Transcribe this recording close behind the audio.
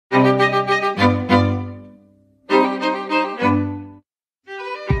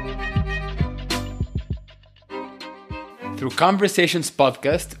Through Conversations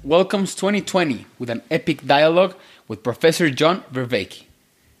podcast welcomes 2020 with an epic dialogue with Professor John Vervaeke.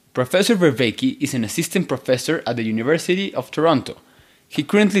 Professor Vervaeke is an assistant professor at the University of Toronto. He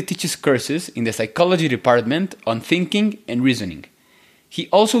currently teaches courses in the psychology department on thinking and reasoning. He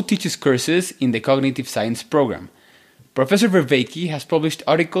also teaches courses in the cognitive science program. Professor Vervaeke has published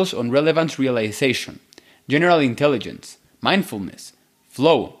articles on relevance realization, general intelligence, mindfulness,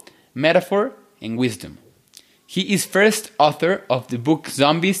 flow, metaphor, and wisdom. He is first author of the book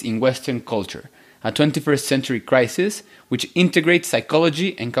Zombies in Western Culture, a 21st century crisis which integrates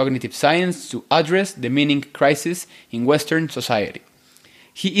psychology and cognitive science to address the meaning crisis in Western society.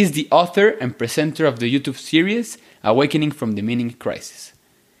 He is the author and presenter of the YouTube series Awakening from the Meaning Crisis.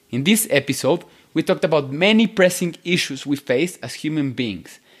 In this episode, we talked about many pressing issues we face as human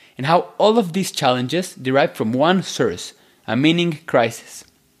beings and how all of these challenges derive from one source, a meaning crisis.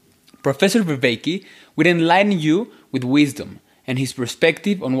 Professor Vervaeke will enlighten you with wisdom and his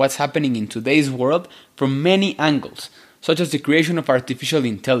perspective on what's happening in today's world from many angles, such as the creation of artificial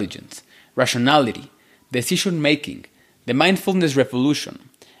intelligence, rationality, decision-making, the mindfulness revolution,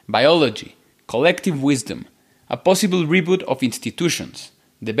 biology, collective wisdom, a possible reboot of institutions,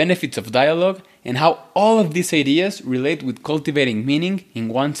 the benefits of dialogue, and how all of these ideas relate with cultivating meaning in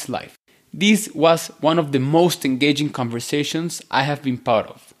one's life. This was one of the most engaging conversations I have been part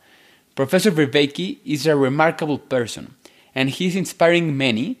of. Professor Vervaeke is a remarkable person, and he is inspiring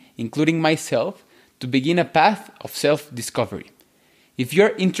many, including myself, to begin a path of self-discovery. If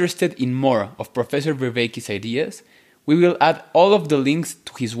you're interested in more of Professor Vervaeke's ideas, we will add all of the links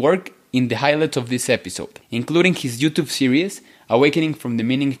to his work in the highlights of this episode, including his YouTube series, Awakening from the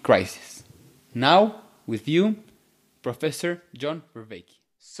Meaning Crisis. Now, with you, Professor John Vervaeke.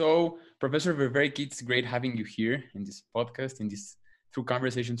 So, Professor Vervaeke, it's great having you here in this podcast, in this Through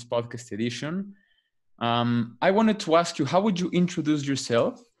Conversations podcast edition. I wanted to ask you, how would you introduce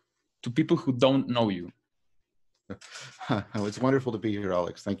yourself to people who don't know you? It's wonderful to be here,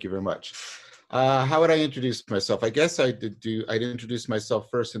 Alex. Thank you very much. How would I introduce myself? I guess I'd introduce myself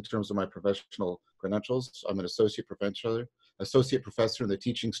first in terms of my professional credentials. I'm an associate professor in the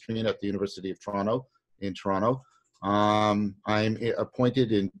teaching stream at the University of Toronto in Toronto. I'm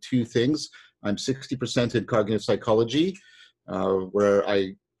appointed in two things. I'm 60% in cognitive psychology, where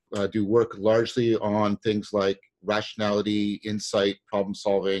I do work largely on things like rationality, insight, problem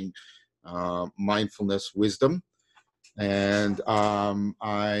solving, mindfulness, wisdom. And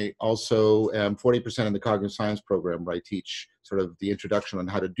I also am 40% in the cognitive science program, where I teach sort of the introduction on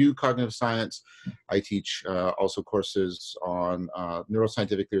how to do cognitive science. I teach also courses on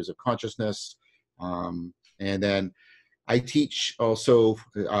neuroscientific theories of consciousness. And then I teach also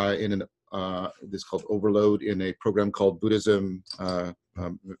in an this is called Overload, in a program called Buddhism,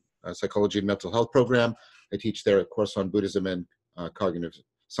 Psychology and Mental Health program. I teach there a course on Buddhism and cognitive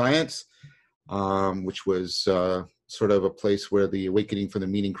science, which was sort of a place where the Awakening from the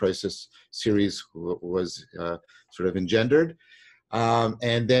Meaning Crisis series was sort of engendered.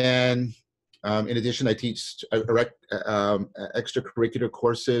 And then, in addition, I teach extracurricular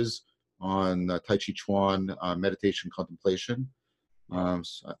courses on Tai Chi Chuan, meditation, contemplation.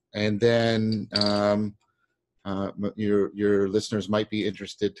 And then your listeners might be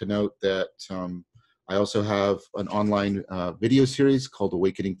interested to note that I also have an online video series called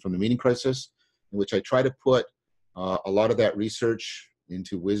Awakening from the Meaning Crisis, in which I try to put a lot of that research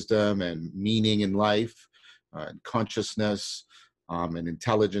into wisdom and meaning in life, and consciousness, and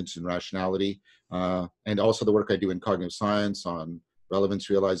intelligence and rationality, and also the work I do in cognitive science on relevance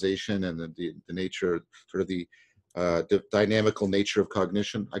realization and the nature, sort of the dynamical nature of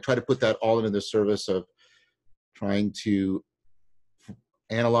cognition. I try to put that all into the service of trying to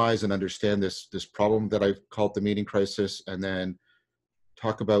analyze and understand this problem that I've called the meaning crisis, and then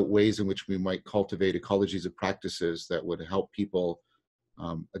talk about ways in which we might cultivate ecologies of practices that would help people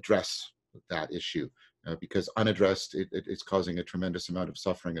address that issue, because unaddressed, it's causing a tremendous amount of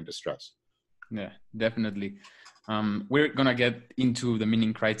suffering and distress. Yeah, definitely. We're gonna get into the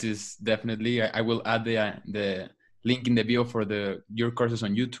meaning crisis. Definitely, I will add the link in the bio for your courses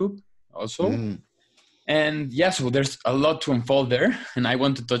on YouTube also. Mm-hmm. And yeah, so there's a lot to unfold there, and I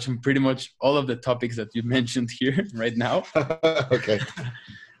want to touch on pretty much all of the topics that you mentioned here right now. Okay.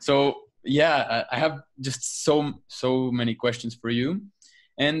 So yeah, I have just so many questions for you.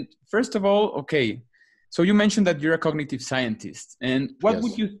 And first of all, okay, so you mentioned that you're a cognitive scientist, and what Yes.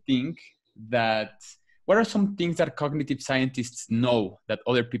 would you think what are some things that cognitive scientists know that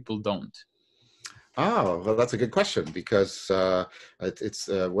other people don't? Oh, well, that's a good question, because it's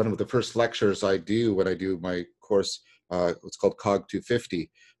one of the first lectures I do when I do my course what's called Cog 250,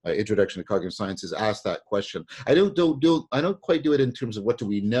 Introduction to Cognitive Sciences, asked that question. I don't quite do it in terms of what do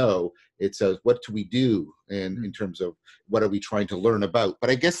we know. It's what do we do in terms of what are we trying to learn about. But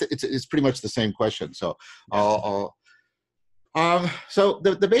I guess it's pretty much the same question. So so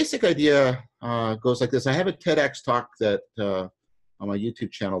the basic idea goes like this. I have a TEDx talk that on my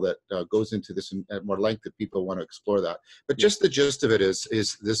YouTube channel that goes into this at more length if people want to explore that. But just the gist of it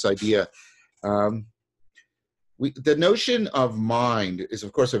is this idea. The notion of mind is,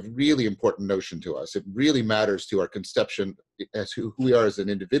 of course, a really important notion to us. It really matters to our conception as who we are as an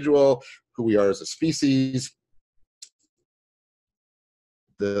individual, who we are as a species,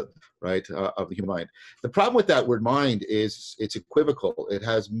 of the human mind. The problem with that word mind is it's equivocal. It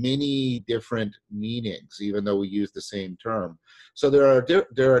has many different meanings, even though we use the same term. So there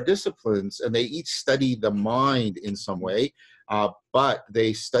are disciplines, and they each study the mind in some way, but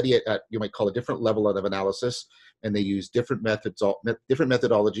they study it at, you might call, a different level of analysis, and they use different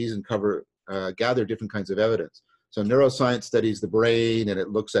methodologies and gather different kinds of evidence. So neuroscience studies the brain, and it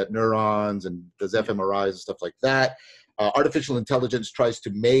looks at neurons and does fMRIs and stuff like that. Artificial intelligence tries to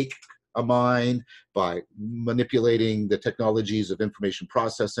make a mind by manipulating the technologies of information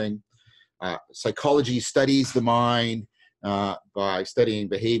processing. Psychology studies the mind by studying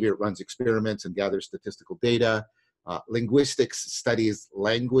behavior. It runs experiments and gathers statistical data. Linguistics studies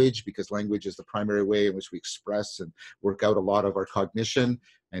language, because language is the primary way in which we express and work out a lot of our cognition.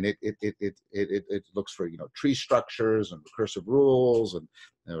 And it looks for, tree structures and recursive rules and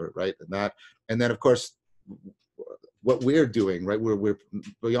that. And then, of course, what we're doing, right? We're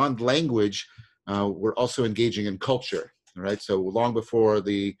beyond language. We're also engaging in culture, right? So long before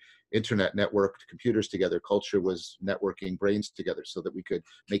the internet networked computers together, culture was networking brains together so that we could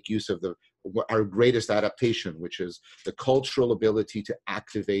make use of our greatest adaptation, which is the cultural ability to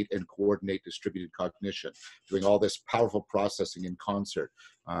activate and coordinate distributed cognition, doing all this powerful processing in concert,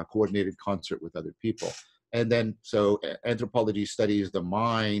 coordinated concert with other people. And then, so anthropology studies the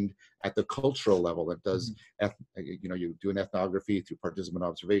mind at the cultural level. It does, you do an ethnography through participant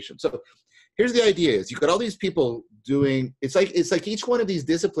observation. So here's the idea: is you've got all these people doing. It's like each one of these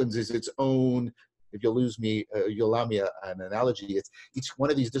disciplines is its own. If you'll allow me an analogy. It's each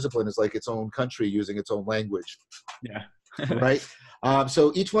one of these disciplines is like its own country using its own language. Yeah. Right.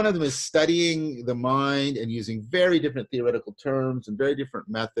 So each one of them is studying the mind and using very different theoretical terms and very different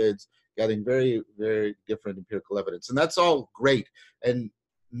methods, getting very, very different empirical evidence. And that's all great. And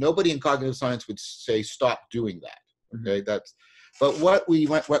nobody in cognitive science would say, stop doing that. Okay. But what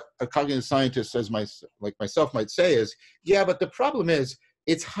a cognitive scientist like myself might say is, yeah, but the problem is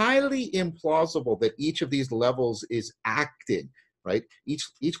it's highly implausible that each of these levels is acting. Right?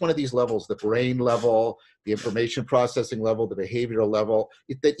 Each one of these levels, the brain level, the information processing level, the behavioral level,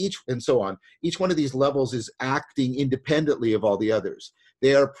 and so on, each one of these levels is acting independently of all the others.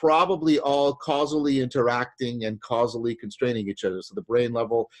 They are probably all causally interacting and causally constraining each other. So the brain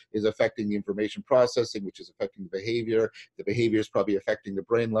level is affecting the information processing, which is affecting the behavior. The behavior is probably affecting the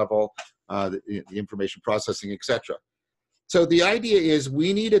brain level, the information processing, etc. So the idea is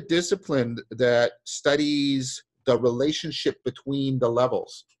we need a discipline that studies the relationship between the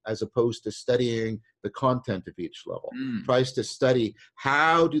levels as opposed to studying the content of each level. Tries to study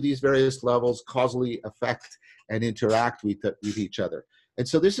how do these various levels causally affect and interact with each other. And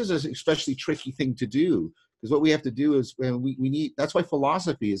so this is an especially tricky thing to do, because what we have to do is that's why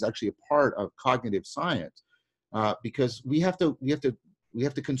philosophy is actually a part of cognitive science, because we have to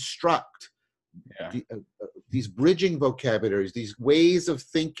construct these bridging vocabularies, these ways of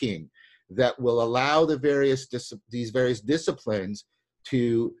thinking that will allow these various disciplines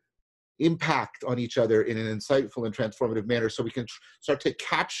to impact on each other in an insightful and transformative manner, so we can start to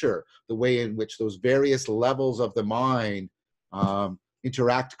capture the way in which those various levels of the mind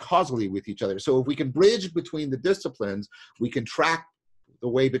interact causally with each other. So if we can bridge between the disciplines, we can track the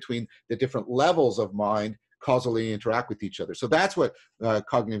way between the different levels of mind causally interact with each other. So that's what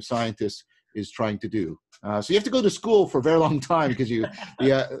cognitive scientists is trying to do. So you have to go to school for a very long time, because you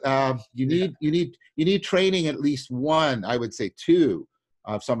need training, at least one, I would say two,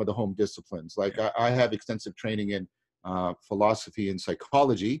 of some of the home disciplines. Like I have extensive training in philosophy and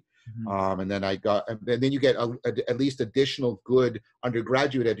psychology, and then you get at least additional good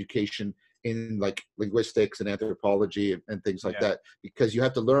undergraduate education in like linguistics and anthropology and things like that, because you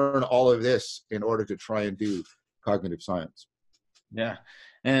have to learn all of this in order to try and do cognitive science. Yeah,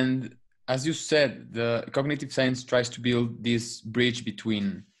 and as you said, the cognitive science tries to build this bridge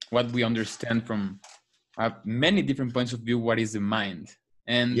between what we understand from many different points of view, what is the mind.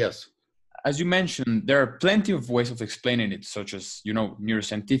 And yes, as you mentioned, there are plenty of ways of explaining it, such as,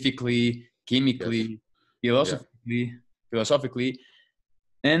 neuroscientifically, chemically, philosophy. philosophically.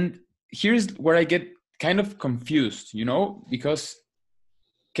 And here's where I get kind of confused, because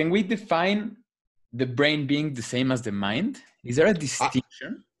can we define the brain being the same as the mind? Is there a I,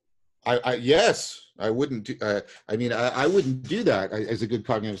 distinction? yes, I wouldn't. I wouldn't do that as a good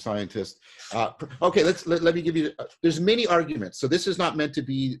cognitive scientist. Okay, let me give you. There's many arguments, so this is not meant to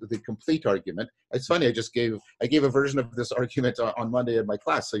be the complete argument. It's funny. I gave a version of this argument on Monday in my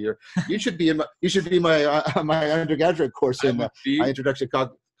class. So you should be in my undergraduate course in my introduction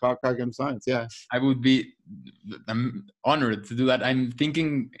to cognitive science. Yeah, I'm honored to do that. I'm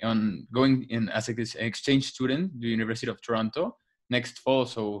thinking on going in as an exchange student to the University of Toronto next fall.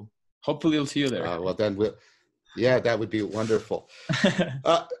 So hopefully I'll see you there. Well, then that would be wonderful.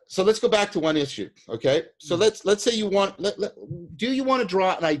 So let's go back to one issue. Okay. So let's say you want, do you want to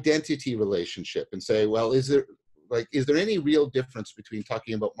draw an identity relationship and say, well, is there any real difference between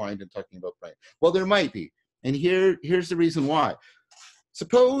talking about mind and talking about brain? Well, there might be. And here's the reason why.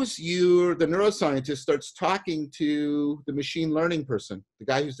 Suppose the neuroscientist starts talking to the machine learning person, the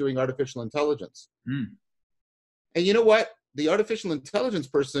guy who's doing artificial intelligence. And you know what? The artificial intelligence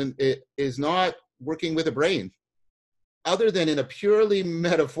person is not working with a brain, other than in a purely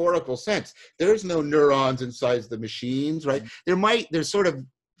metaphorical sense. There's no neurons inside the machines, right? They're sort of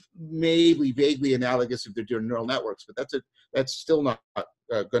maybe vaguely analogous if they're doing neural networks, but that's still not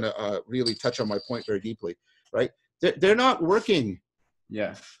going to really touch on my point very deeply, right? They're not working.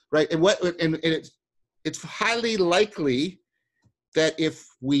 Yeah. Right. And it's highly likely that if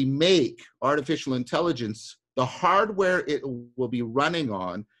we make artificial intelligence, the hardware it will be running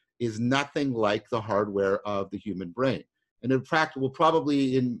on is nothing like the hardware of the human brain. And in fact, it will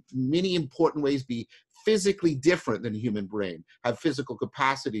probably in many important ways be physically different than the human brain, have physical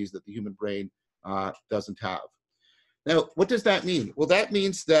capacities that the human brain doesn't have. Now, what does that mean? Well, that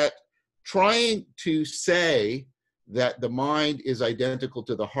means that trying to say that the mind is identical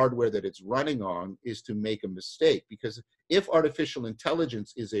to the hardware that it's running on is to make a mistake, because if artificial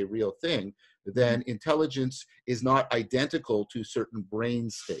intelligence is a real thing, then intelligence is not identical to certain brain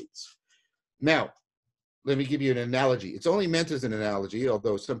states. Now, let me give you an analogy. It's only meant as an analogy,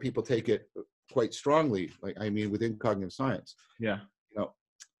 although some people take it quite strongly, within cognitive science. Yeah.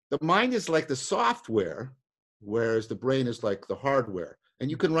 The mind is like the software, whereas the brain is like the hardware.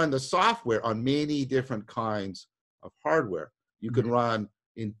 And you can run the software on many different kinds of hardware. You can run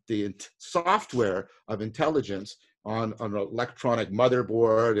in the software of intelligence on an electronic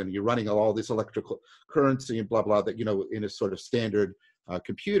motherboard, and you're running all this electrical currency and blah, blah, that, in a sort of standard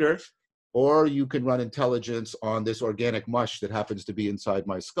computer. Or you can run intelligence on this organic mush that happens to be inside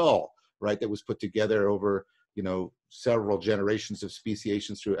my skull, right? That was put together over, several generations of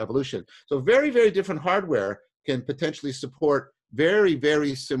speciations through evolution. So very, very different hardware can potentially support very,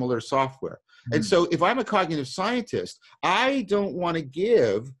 very similar software. And so if I'm a cognitive scientist, I don't want to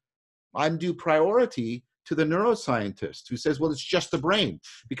give undue priority to the neuroscientist who says, well, it's just the brain,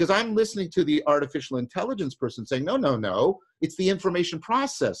 because I'm listening to the artificial intelligence person saying, no, it's the information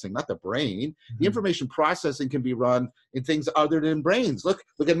processing, not the brain. The information processing can be run in things other than brains. Look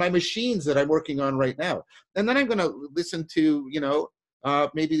at my machines that I'm working on right now. And then I'm going to listen to,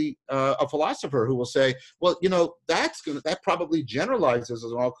 maybe a philosopher who will say, well, that probably generalizes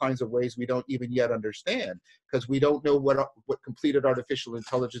in all kinds of ways we don't even yet understand, because we don't know what completed artificial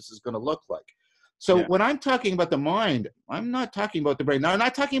intelligence is going to look like. So when I'm talking about the mind, I'm not talking about the brain. Now, I'm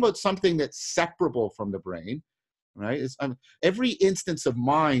not talking about something that's separable from the brain, right? Every instance of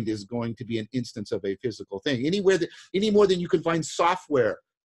mind is going to be an instance of a physical thing. Any more than you can find software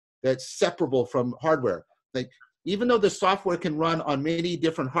that's separable from hardware. Like, even though the software can run on many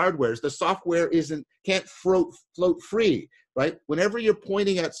different hardwares, the software can't float free, right? Whenever you're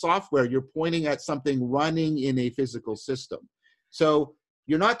pointing at software, you're pointing at something running in a physical system. So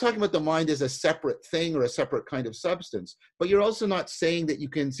you're not talking about the mind as a separate thing or a separate kind of substance, but you're also not saying that you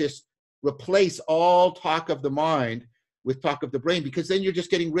can just replace all talk of the mind with talk of the brain, because then you're just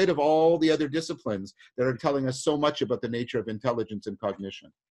getting rid of all the other disciplines that are telling us so much about the nature of intelligence and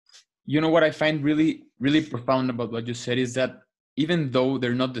cognition. What I find really, really profound about what you said is that even though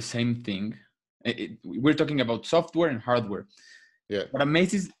they're not the same thing, we're talking about software and hardware. Yeah.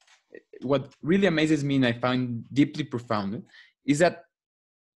 What really amazes me and I find deeply profound is that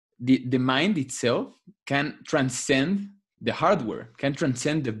the mind itself can transcend the hardware, can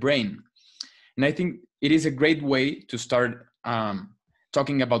transcend the brain. And I think it is a great way to start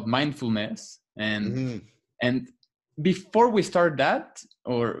talking about mindfulness. And before we start that,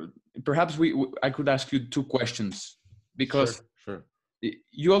 or perhaps I could ask you two questions, because Sure.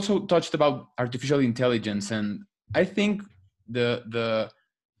 You also touched about artificial intelligence, and I think the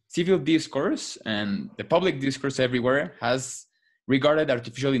civil discourse and the public discourse everywhere has regarded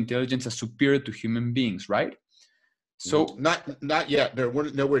artificial intelligence as superior to human beings, right? So Not yet.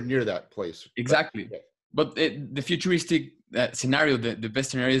 We're nowhere near that place. exactly. But the futuristic scenario, the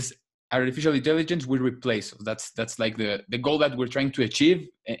best scenario is artificial intelligence will replace us. That's like the goal that we're trying to achieve,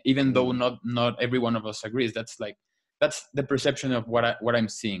 even though not every one of us agrees. That's the perception of what I'm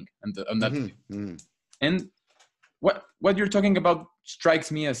seeing on that. And what you're talking about strikes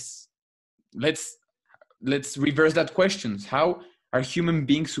me as let's reverse that question. How are human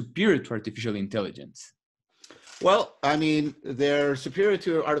beings superior to artificial intelligence? Well, I mean, they're superior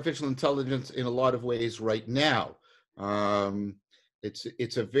to artificial intelligence in a lot of ways right now.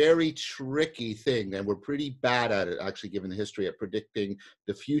 It's a very tricky thing, and we're pretty bad at it, actually, given the history of predicting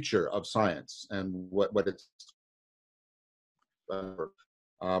the future of science and what it's.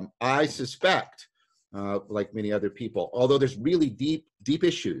 I suspect, like many other people, although there's really deep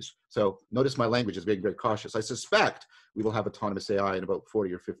issues. So notice my language is being very cautious. I suspect we will have autonomous AI in about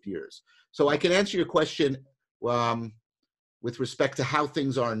 40 or 50 years. So I can answer your question with respect to how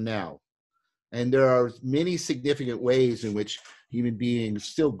things are now. And there are many significant ways in which human beings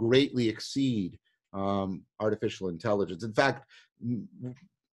still greatly exceed artificial intelligence. In fact,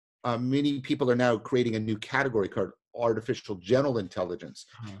 many people are now creating a new category called artificial general intelligence,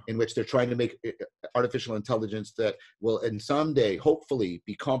 in which they're trying to make artificial intelligence that will in someday hopefully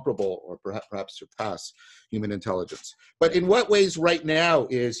be comparable or perhaps surpass human intelligence. But in what ways right now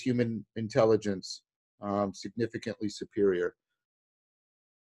is human intelligence significantly superior?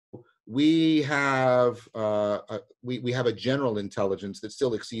 We have a general intelligence that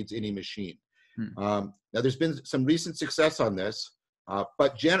still exceeds any machine. Now, there's been some recent success on this,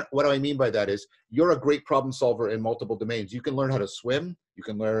 but what do I mean by that is you're a great problem solver in multiple domains. You can learn how to swim. You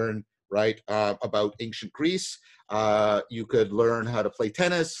can learn about ancient Greece. You could learn how to play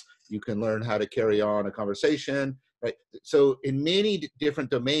tennis. You can learn how to carry on a conversation. Right. So in many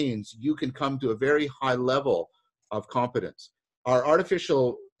different domains, you can come to a very high level of competence. Our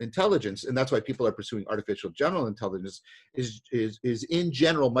artificial intelligence, and that's why people are pursuing artificial general intelligence, is in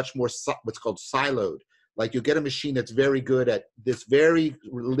general much more what's called siloed. Like you get a machine that's very good at this very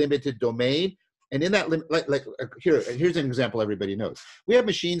limited domain, and in that here's an example everybody knows. We have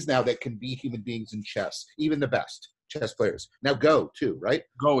machines now that can be human beings in chess, even the best chess players. Now Go too, right?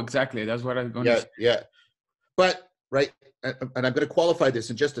 Go, exactly. That's what I'm going to say. Yeah. But right, and I'm going to qualify this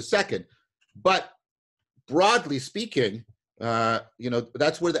in just a second. But broadly speaking,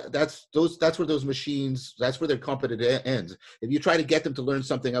 that's where those machines, that's where their competent ends. If you try to get them to learn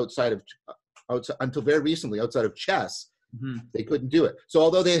something outside until very recently outside of chess, they couldn't do it. So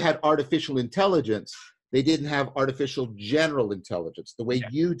although they had artificial intelligence, they didn't have artificial general intelligence the way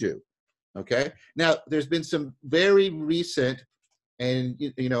you do. Okay. Now there's been some very recent, and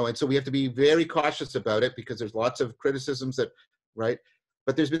and so we have to be very cautious about it because there's lots of criticisms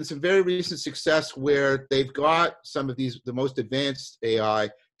but there's been some very recent success where they've got some of the most advanced AI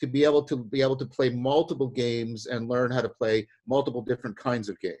to be able to play multiple games and learn how to play multiple different kinds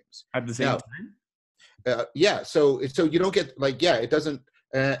of games at the same time. So you don't get it doesn't,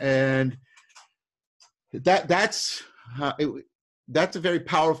 and that's a very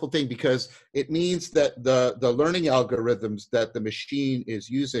powerful thing, because it means that the learning algorithms that the machine is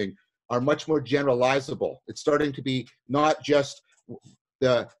using are much more generalizable. It's starting to be not just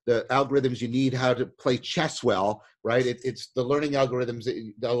the algorithms you need how to play chess well, right? It's the learning algorithms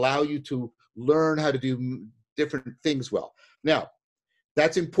that allow you to learn how to do different things well. Now,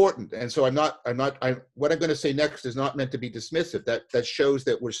 that's important, and so what I'm going to say next is not meant to be dismissive. That shows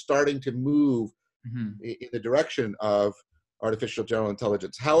that we're starting to move in the direction of artificial general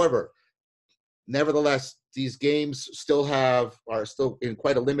intelligence. However, nevertheless, these games are still in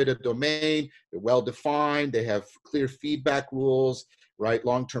quite a limited domain. They're well defined. They have clear feedback rules, right?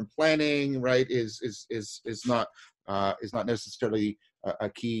 Long-term planning, right, is not necessarily a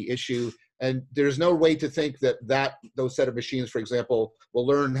key issue. And there's no way to think that those set of machines, for example, will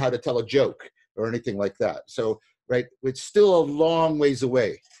learn how to tell a joke or anything like that. So, right, it's still a long ways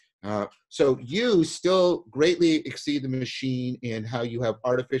away. So you still greatly exceed the machine in how you have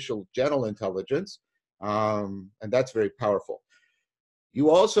artificial general intelligence, and that's very powerful. You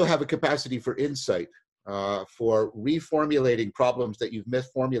also have a capacity for insight, for reformulating problems that you've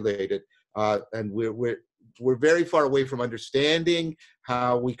misformulated, and we're very far away from understanding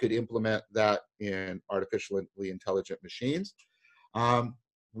how we could implement that in artificially intelligent machines.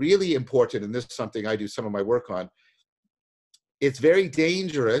 Really important, and this is something I do some of my work on. It's very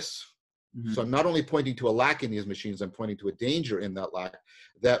dangerous. So I'm not only pointing to a lack in these machines, I'm pointing to a danger in that lack,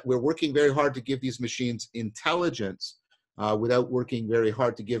 that we're working very hard to give these machines intelligence without working very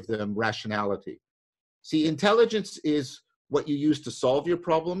hard to give them rationality. See, intelligence is what you use to solve your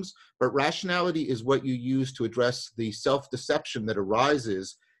problems, but rationality is what you use to address the self-deception that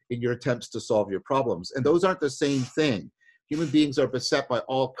arises in your attempts to solve your problems. And those aren't the same thing. Human beings are beset by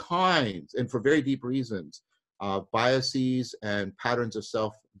all kinds, and for very deep reasons, biases and patterns of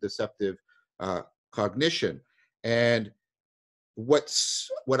self-deceptive cognition. And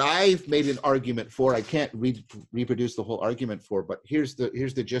what I've made an argument for, I can't reproduce the whole argument for, but here's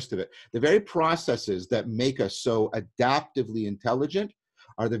the gist of it. The very processes that make us so adaptively intelligent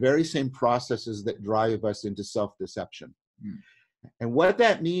are the very same processes that drive us into self-deception. Mm. And what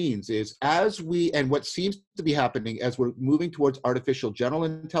that means is, and what seems to be happening as we're moving towards artificial general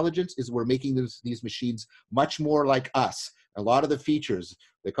intelligence, is we're making these machines much more like us. A lot of the features,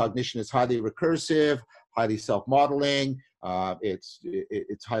 the cognition is highly recursive, highly self-modeling, it's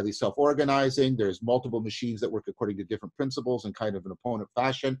highly self-organizing. There's multiple machines that work according to different principles in kind of an opponent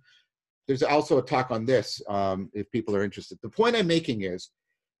fashion. There's also a talk on this if people are interested. The point I'm making is,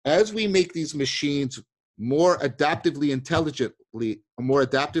 as we make these machines more adaptively intelligent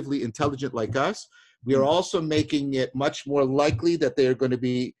like us, we are also making it much more likely that they are going to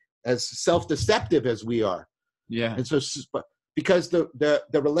be as self-deceptive as we are. Yeah. And so, because the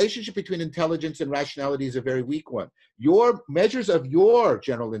relationship between intelligence and rationality is a very weak one. Your measures of your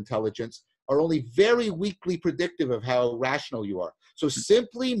general intelligence are only very weakly predictive of how rational you are. So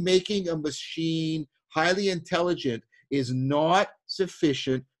simply making a machine highly intelligent is not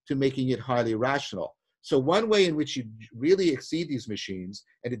sufficient to making it highly rational. So one way in which you really exceed these machines,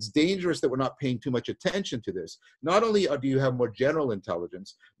 and it's dangerous that we're not paying too much attention to this, not only do you have more general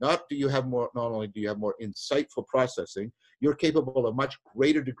intelligence, not only do you have more insightful processing, you're capable of much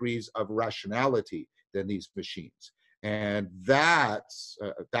greater degrees of rationality than these machines. And that's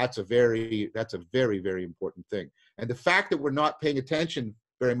a very, very important thing. And the fact that we're not paying attention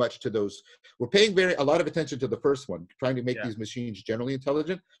very much to those, we're paying a lot of attention to the first one, trying to make these machines generally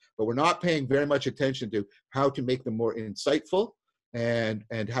intelligent, but we're not paying very much attention to how to make them more insightful and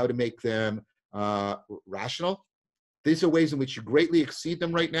how to make them rational. These are ways in which you greatly exceed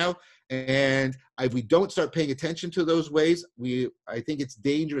them right now. And if we don't start paying attention to those ways, I think it's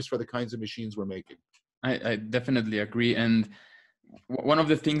dangerous for the kinds of machines we're making. I definitely agree. And one of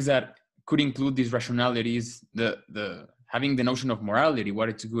the things that could include this rationality is the having the notion of morality, what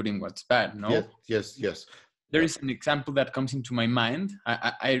it's good and what's bad, no? Yes. There is an example that comes into my mind.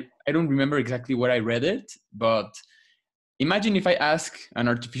 I don't remember exactly where I read it, but imagine if I ask an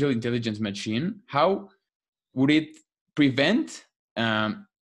artificial intelligence machine, how would it prevent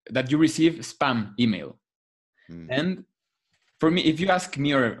that you receive spam email? And for me, if you ask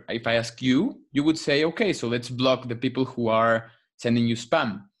me or if I ask you, you would say, okay, so let's block the people who are sending you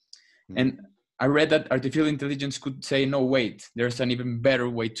spam. And I read that artificial intelligence could say, no, wait, there's an even better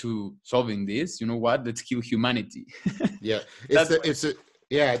way to solving this. You know what? Let's kill humanity. Yeah,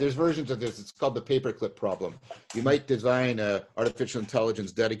 there's versions of this. It's called the paperclip problem. You might design artificial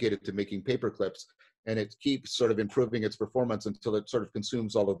intelligence dedicated to making paperclips, and it keeps sort of improving its performance until it sort of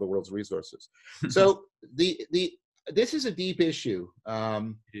consumes all of the world's resources. So this is a deep issue.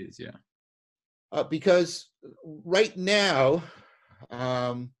 It is, yeah. Because right now,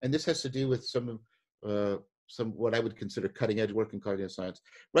 and this has to do with some what I would consider cutting edge work in cognitive science.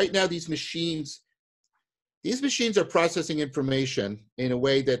 Right now, these machines are processing information in a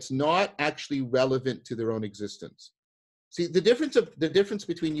way that's not actually relevant to their own existence. See, the difference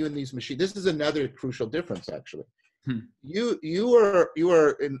between you and these machines, this is another crucial difference, actually. You are to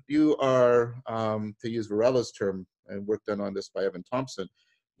use Varela's term, and work done on this by Evan Thompson,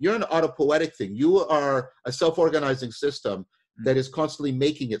 you're an autopoietic thing. You are a self-organizing system that is constantly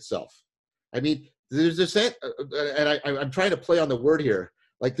making itself. I mean, there's a sense, and I'm trying to play on the word here.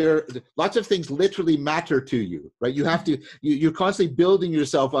 Like lots of things literally matter to you, right? You're constantly building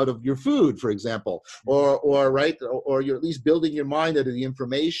yourself out of your food, for example, or you're at least building your mind out of the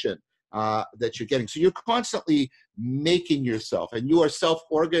information that you're getting. So you're constantly making yourself, and you are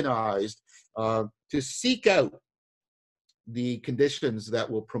self-organized to seek out the conditions that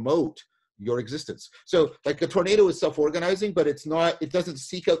will promote your existence. So like a tornado is self-organizing, but it doesn't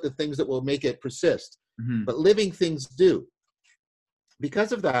seek out the things that will make it persist. But living things do.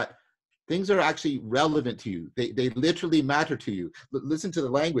 Because of that, things are actually relevant to you. They literally matter to you. Listen to the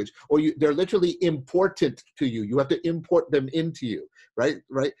language, or they're literally important to you. You have to import them into you, right?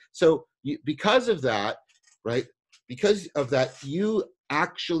 So because of that, you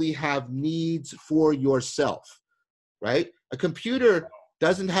actually have needs for yourself, right? A computer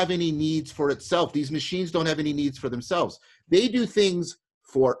doesn't have any needs for itself. These machines don't have any needs for themselves. They do things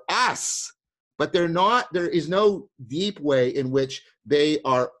for us, but they're not, there is no deep way in which they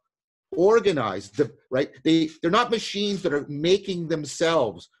are organized, right? They're not machines that are making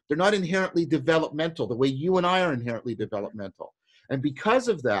themselves. They're not inherently developmental the way you and I are inherently developmental. And because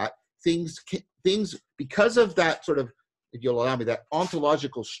of that, because of that sort of, if you'll allow me, that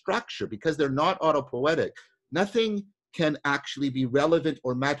ontological structure, because they're not autopoietic, nothing can actually be relevant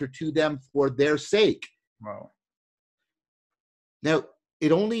or matter to them for their sake. Wow. Now,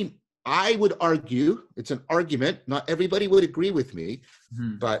 I would argue, it's an argument, not everybody would agree with me,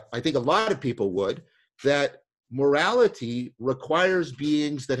 but I think a lot of people would, that morality requires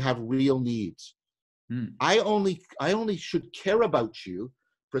beings that have real needs. I only should care about you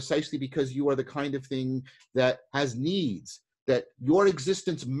precisely because you are the kind of thing that has needs, that your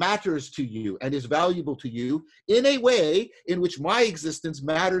existence matters to you and is valuable to you in a way in which my existence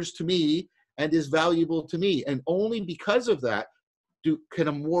matters to me and is valuable to me. And only because of that can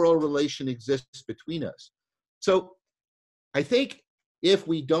a moral relation exist between us. So I think if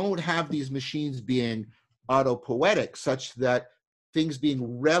we don't have these machines being autopoietic, such that things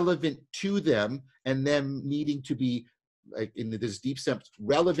being relevant to them and them needing to be, like in this deep sense,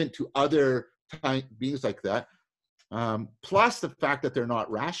 relevant to other beings like that, plus the fact that they're not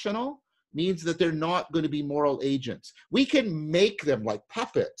rational, means that they're not going to be moral agents. We can make them like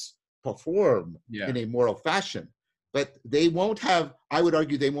puppets perform in a moral fashion, but they won't have, I would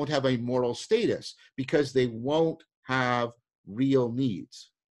argue, they won't have a moral status because they won't have real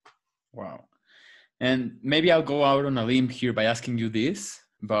needs. Wow. And maybe I'll go out on a limb here by asking you this,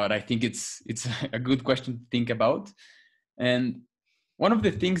 but I think it's a good question to think about. And one of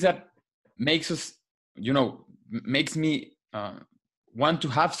the things that makes us, makes me want to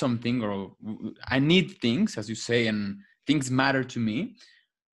have something, or I need things, as you say, and things matter to me,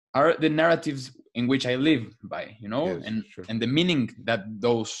 are the narratives in which I live by, Yes, and sure. and the meaning that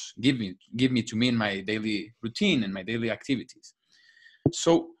those give me to me in my daily routine and my daily activities.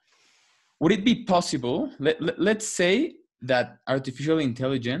 So would it be possible, let's say that artificial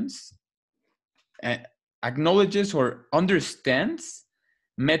intelligence acknowledges or understands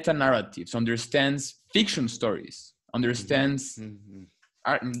meta-narratives, understands fiction stories, understands,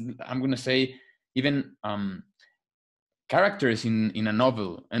 I'm going to say, even characters in a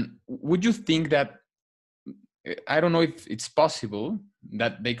novel. And would you think that, I don't know if it's possible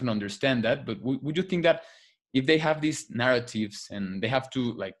that they can understand that, but would you think that if they have these narratives and they have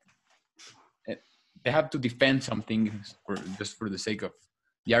to defend something just for the sake of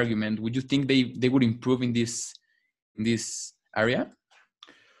the argument, would you think they would improve in this area?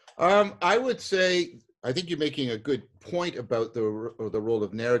 I would say, I think you're making a good point about the role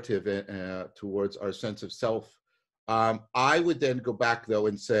of narrative towards our sense of self. I would then go back though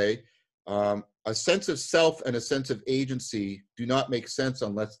and say, a sense of self and a sense of agency do not make sense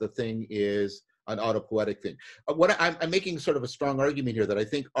unless the thing is an autopoietic thing. I'm making sort of a strong argument here that I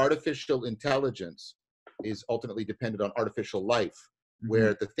think artificial intelligence is ultimately dependent on artificial life,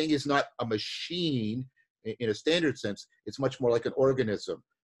 where the thing is not a machine in a standard sense. It's much more like an organism.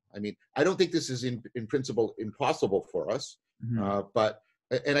 I mean, I don't think this is in principle impossible for us,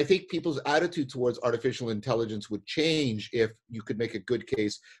 and I think people's attitude towards artificial intelligence would change if you could make a good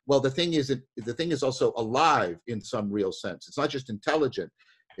case. Well, the thing is also alive in some real sense. It's not just intelligent.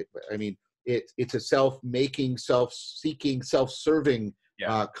 It's a self-making, self-seeking, self-serving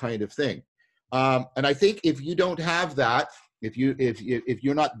kind of thing. And I think if you don't have that, if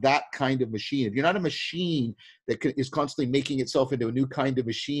you're not that kind of machine, if you're not a machine that is constantly making itself into a new kind of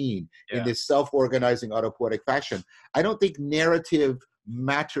machine in this self-organizing autopoietic fashion, I don't think narrative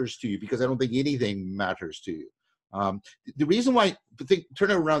matters to you, because I don't think anything matters to you. The reason why, turn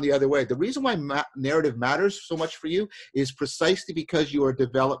it around the other way, the reason why narrative matters so much for you is precisely because you are a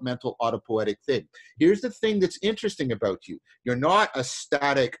developmental autopoietic thing. Here's the thing that's interesting about you. You're not a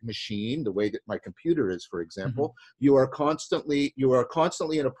static machine, the way that my computer is, for example. You are constantly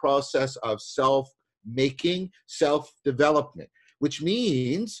in a process of self-making, self-development, which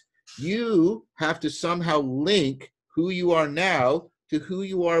means you have to somehow link who you are now to who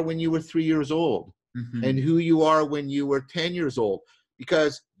you are when you were 3 years old. And who you are when you were 10 years old,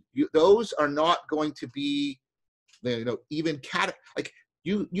 because those are not going to be, even like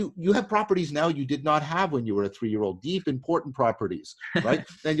you have properties now you did not have when you were a 3-year-old, deep, important properties, right?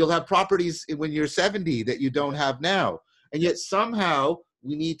 And you'll have properties when you're 70 that you don't have now. And yet somehow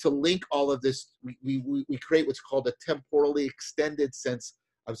we need to link all of this. We create what's called a temporally extended sense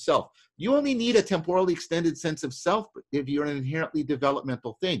of self. You only need a temporally extended sense of self if you're an inherently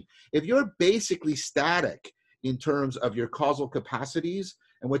developmental thing. If you're basically static in terms of your causal capacities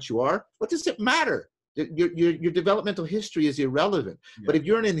and what you are, what does it matter? Your developmental history is irrelevant. Yeah. But if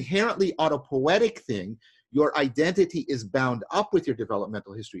you're an inherently autopoietic thing, your identity is bound up with your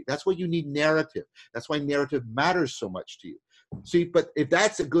developmental history. That's why you need narrative. That's why narrative matters so much to you. See, but if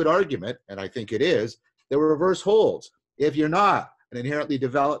that's a good argument, and I think it is, the reverse holds. If you're not an inherently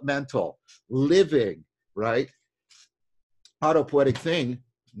developmental, living, right, autopoietic thing,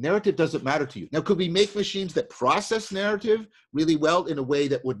 narrative doesn't matter to you. Now, could we make machines that process narrative really well in a way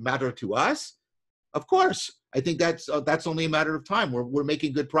that would matter to us? Of course. I think that's only a matter of time. We're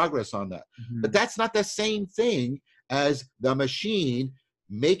making good progress on that. Mm-hmm. But that's not the same thing as the machine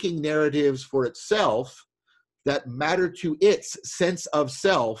making narratives for itself that matter to its sense of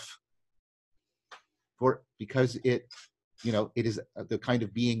self, because it is the kind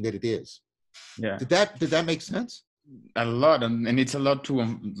of being that it is. Yeah. Did that make sense? A lot, and it's a lot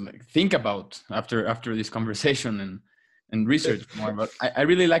to think about after this conversation and research more. But I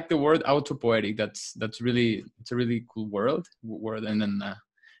really like the word autopoietic. It's a really cool word. And then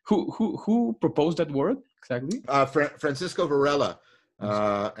who proposed that word exactly? Francisco Varela,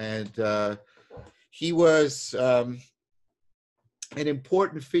 and he was an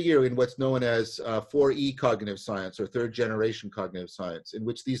important figure in what's known as 4E cognitive science, or third generation cognitive science, in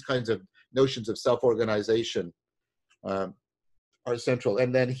which these kinds of notions of self-organization are central.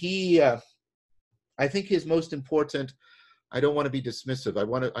 And then he, I think his most important, I don't want to be dismissive.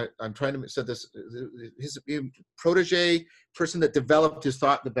 I'm trying to say this, his protege, person that developed his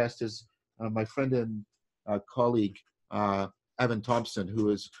thought the best is my friend and colleague, Evan Thompson, who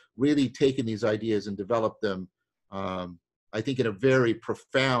has really taken these ideas and developed them, I think, in a very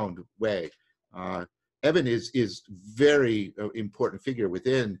profound way. Evan is very important figure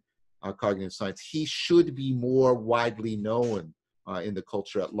within cognitive science. He should be more widely known in the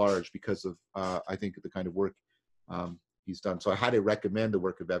culture at large because of, I think, the kind of work he's done. So I highly recommend the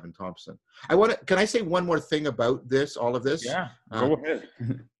work of Evan Thompson. Can I say one more thing about all of this? Yeah, go ahead.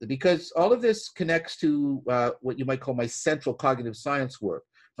 Because all of this connects to what you might call my central cognitive science work,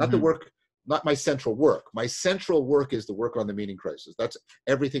 not my central work. My central work is the work on the meaning crisis. That's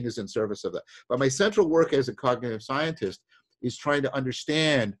everything is in service of that. But my central work as a cognitive scientist is trying to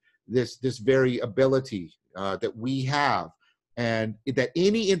understand this very ability that we have, and that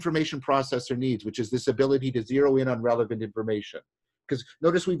any information processor needs, which is this ability to zero in on relevant information. Because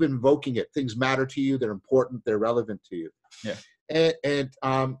notice we've been invoking it. Things matter to you. They're important. They're relevant to you. Yeah. And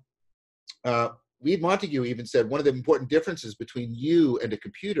Reed Montague even said one of the important differences between you and a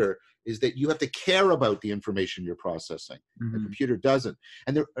computer is that you have to care about the information you're processing. Mm-hmm. The computer doesn't.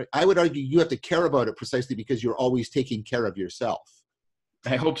 And I would argue you have to care about it precisely because you're always taking care of yourself.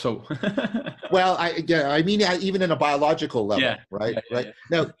 I hope so. Well, I mean, even in a biological level, right? Yeah.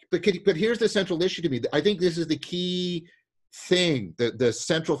 Now, but here's the central issue to me. I think this is the key thing, the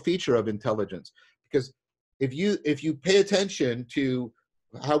central feature of intelligence. Because if you pay attention to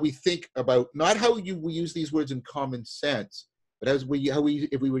how we think about, not how we use these words in common sense, but if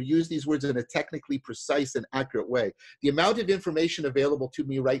we would use these words in a technically precise and accurate way, the amount of information available to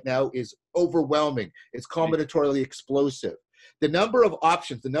me right now is overwhelming. It's combinatorially explosive. The number of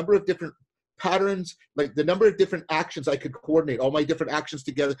options, the number of different patterns, like the number of different actions I could coordinate, all my different actions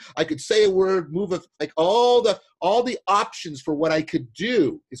together. I could say a word, move a, like all the options for what I could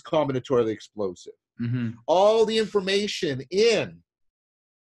do is combinatorially explosive. Mm-hmm. All the information in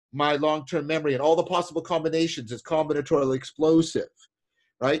my long-term memory and all the possible combinations is combinatorially explosive,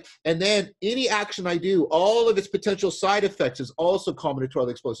 right? And then any action I do, all of its potential side effects is also combinatorially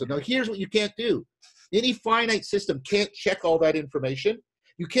explosive. Now, here's what you can't do. Any finite system can't check all that information.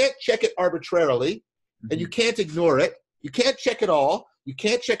 You can't check it arbitrarily, and you can't ignore it. You can't check it all. You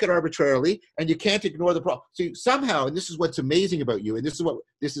can't check it arbitrarily, and you can't ignore the problem. So somehow, and this is what's amazing about you, and this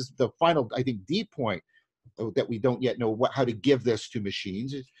is the final, I think, deep point that we don't yet know how to give this to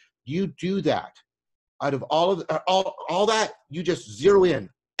machines. Is you do that. Out of all that, you just zero in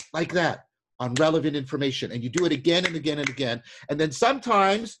like that on relevant information, and you do it again and again and again. And then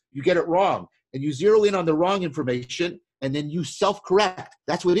sometimes you get it wrong, and you zero in on the wrong information, and then you self-correct.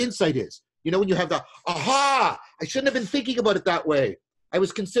 That's what insight is. You know, when you have the, aha, I shouldn't have been thinking about it that way. I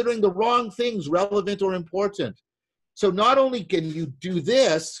was considering the wrong things relevant or important. So not only can you do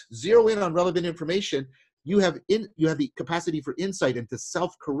this, zero in on relevant information, you have the capacity for insight and to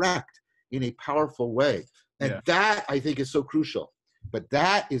self-correct in a powerful way. And that, I think, is so crucial. But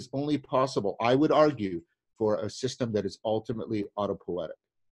that is only possible, I would argue, for a system that is ultimately autopoietic.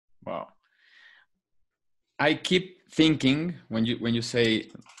 Wow. I keep thinking when you say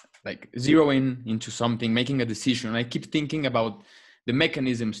like zeroing into something, making a decision, I keep thinking about the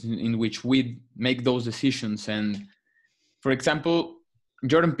mechanisms in which we make those decisions. And for example,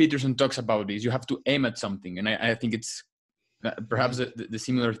 Jordan Peterson talks about this. You have to aim at something, and I think it's perhaps the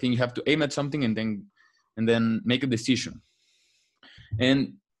similar thing. You have to aim at something and then make a decision.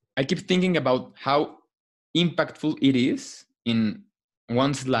 And I keep thinking about how impactful it is in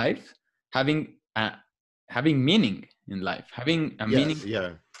one's life having meaning in life, having a meaning.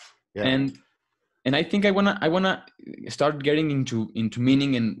 Yeah. And I think I wanna start getting into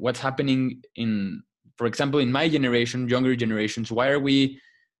meaning and what's happening in, for example, in my generation, younger generations. Why are we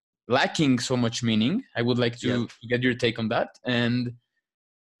lacking so much meaning? I would like to get your take on that. And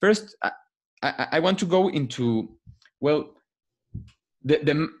first, I want to go into, well,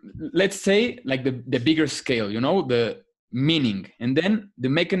 the let's say like the bigger scale, the meaning, and then the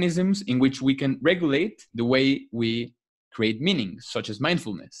mechanisms in which we can regulate the way we create meaning, such as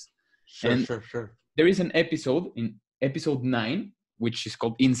mindfulness. Sure. There is an episode in episode 9, which is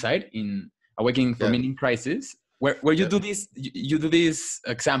called Inside in Awakening from Meaning Crisis, where you do this, you do this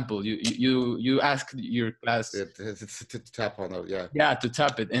example. You ask your class to tap on it, to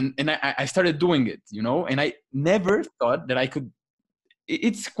tap it, and I started doing it, and I never thought that I could.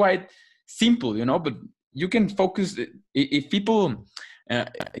 It's quite simple, but you can focus. If people,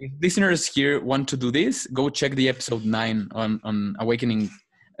 if listeners here want to do this, go check the episode 9 on Awakening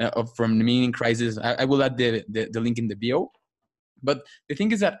from the Meaning Crisis. I will add the link in the bio. But the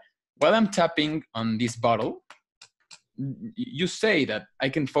thing is that while I'm tapping on this bottle, you say that I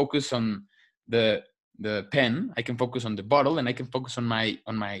can focus on the pen, I can focus on the bottle, and I can focus on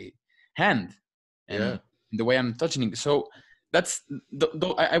my hand and the way I'm touching it. So that's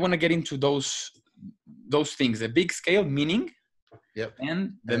I want to get into those things: the big scale meaning,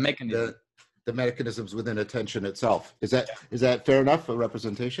 and the mechanism. The mechanisms within attention itself. Is that fair enough a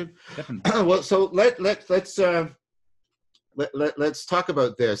representation? Definitely. Well, so let's talk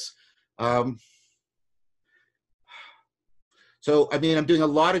about this. So, I mean, I'm doing a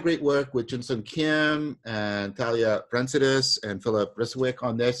lot of great work with Jinsun Kim and Thalia Francidis and Philip Riswick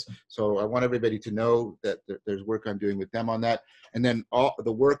on this. So I want everybody to know that there's work I'm doing with them on that. And then all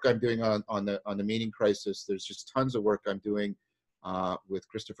the work I'm doing on the meaning crisis, there's just tons of work I'm doing with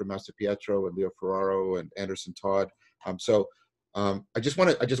Christopher Massapietro and Leo Ferraro and Anderson Todd. I just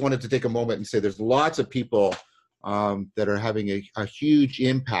wanted to take a moment and say there's lots of people that are having a huge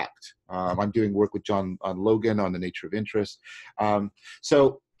impact. I'm doing work with John Logan on the nature of interest.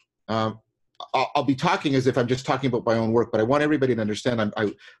 I'll be talking as if I'm just talking about my own work, but I want everybody to understand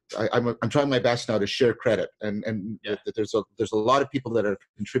I'm trying my best now to share credit, and that there's a lot of people that are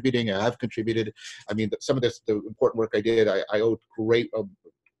contributing. I have contributed. I mean, some of the important work I did, I owe a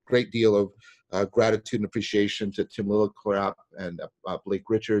great deal of gratitude and appreciation to Tim Lillicrap and Blake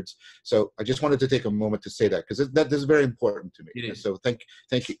Richards. So I just wanted to take a moment to say that, because that is very important to me. So thank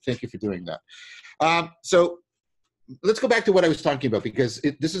you for doing that. So let's go back to what I was talking about, because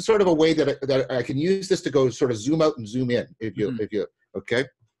this is sort of a way that I can use this to go sort of zoom out and zoom in. If you okay,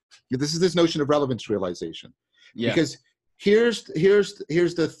 this is this notion of relevance realization. Because here's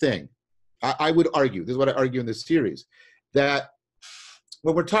the thing. I would argue, this is what I argue in this series, that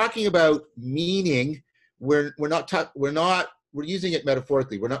when we're talking about meaning, we're using it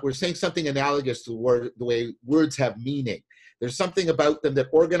metaphorically. We're saying something analogous to the way words have meaning. There's something about them that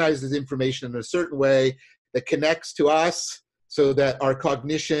organizes information in a certain way that connects to us so that our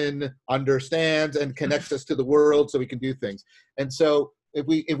cognition understands and connects us to the world so we can do things. And so if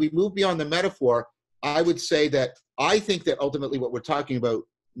we move beyond the metaphor, I would say that I think that ultimately what we're talking about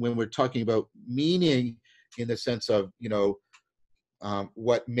when we're talking about meaning in the sense of,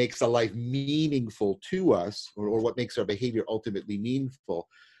 what makes a life meaningful to us, or what makes our behavior ultimately meaningful,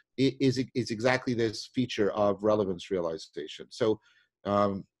 is exactly this feature of relevance realization. So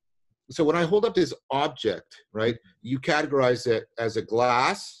when I hold up this object, right, you categorize it as a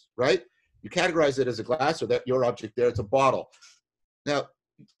glass, right? You categorize it as a glass, or that your object there, it's a bottle. Now,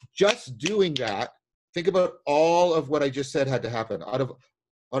 just doing that, think about all of what I just said had to happen. Out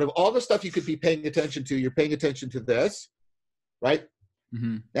of all the stuff you could be paying attention to, you're paying attention to this, right?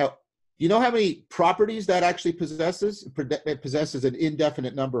 Mm-hmm. Now, you know how many properties that actually possesses? It possesses an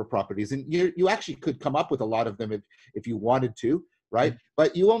indefinite number of properties, and you actually could come up with a lot of them if you wanted to, right? Mm-hmm.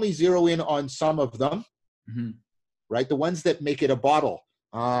 But you only zero in on some of them, mm-hmm. right? The ones that make it a bottle.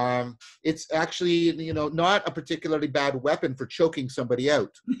 It's actually, not a particularly bad weapon for choking somebody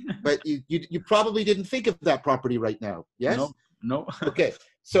out, but you probably didn't think of that property right now. Yes? No. Okay.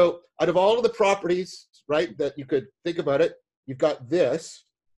 So out of all of the properties, right, that you could think about it, you've got this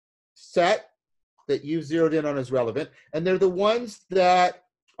set that you've zeroed in on as relevant, and they're the ones that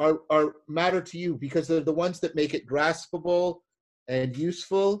are matter to you because they're the ones that make it graspable and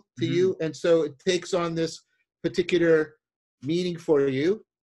useful to you. And so it takes on this particular meaning for you.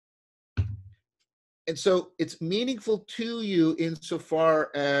 And so it's meaningful to you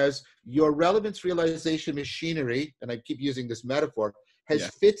insofar as your relevance realization machinery, and I keep using this metaphor, has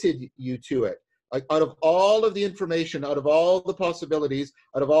fitted you to it. Like out of all of the information, out of all the possibilities,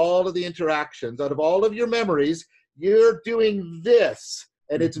 out of all of the interactions, out of all of your memories, you're doing this,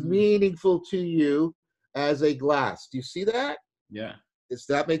 and it's meaningful to you as a glass. Do you see that? Yeah. Does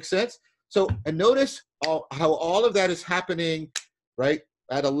that make sense? So, and notice how all of that is happening, right,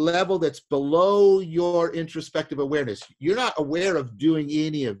 at a level that's below your introspective awareness. You're not aware of doing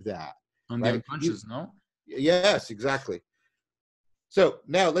any of that. On the right? unconscious, no? Yes, exactly. So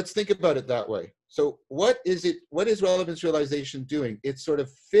now let's think about it that way. So what is relevance realization doing? It's sort of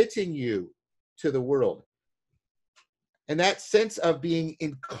fitting you to the world. And that sense of being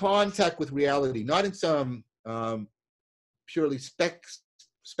in contact with reality, not in some purely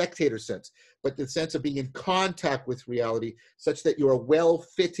spectator sense, but the sense of being in contact with reality such that you are well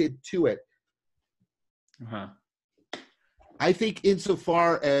fitted to it. I think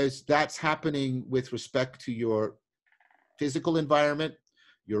insofar as that's happening with respect to your physical environment,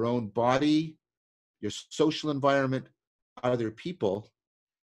 your own body, your social environment, other people,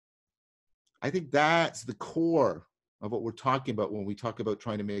 I think that's the core of what we're talking about when we talk about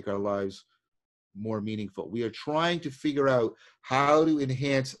trying to make our lives more meaningful. We are trying to figure out how to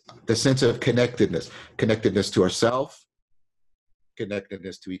enhance the sense of connectedness to ourselves,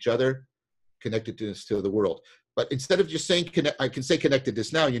 connectedness to each other, connectedness to the world. But instead of just saying I can say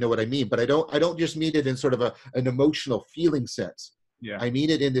connectedness now, you know what I mean, but I don't just mean it in sort of an emotional feeling sense. Yeah. I mean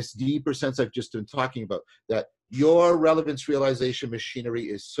it in this deeper sense I've just been talking about, that your relevance realization machinery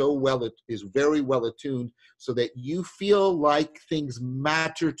is very well attuned so that you feel like things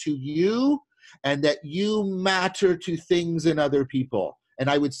matter to you and that you matter to things in other people. And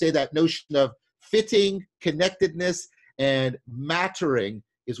I would say that notion of fitting, connectedness, and mattering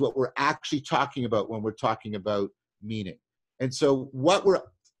is what we're actually talking about when we're talking about meaning. And so what we're,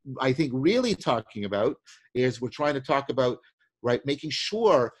 I think, really talking about is we're trying to talk about, right, making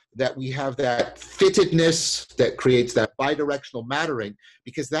sure that we have that fittedness that creates that bidirectional mattering,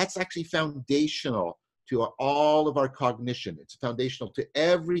 because that's actually foundational to all of our cognition. It's foundational to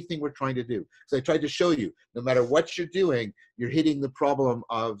everything we're trying to do. So I tried to show you, no matter what you're doing, you're hitting the problem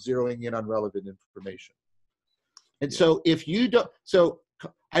of zeroing in on relevant information. And so if you don't,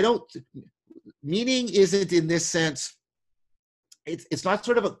 meaning isn't in this sense, it's not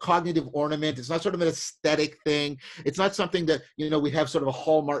sort of a cognitive ornament. It's not sort of an aesthetic thing. It's not something that, we have sort of a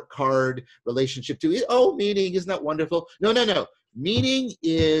Hallmark card relationship to it. Oh, meaning, isn't that wonderful? No. Meaning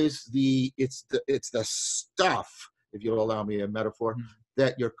is it's the stuff, if you'll allow me a metaphor,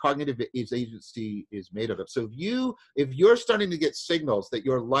 that your cognitive agency is made of. So if you're starting to get signals that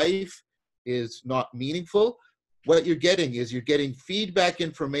your life is not meaningful, what you're getting feedback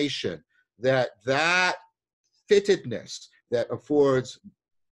information that fittedness that affords,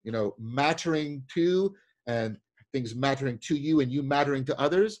 mattering to, and things mattering to you and you mattering to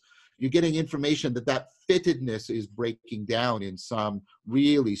others, you're getting information that fittedness is breaking down in some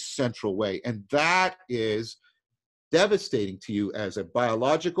really central way. And that is devastating to you as a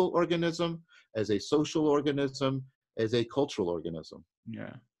biological organism, as a social organism, as a cultural organism.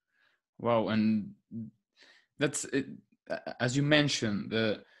 Yeah. Wow. And that's it. As you mentioned,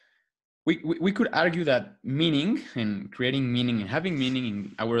 we could argue that meaning and creating meaning and having meaning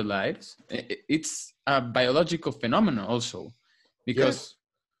in our lives, it's a biological phenomenon also, because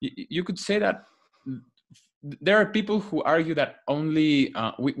you could say that there are people who argue that only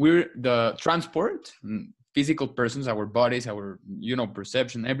we're the transport, physical persons, our bodies, our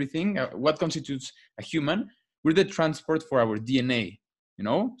perception, everything, what constitutes a human, we're the transport for our DNA,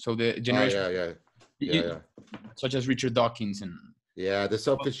 so the generation such as Richard Dawkins and the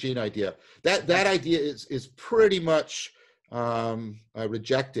selfish gene idea. That idea is pretty much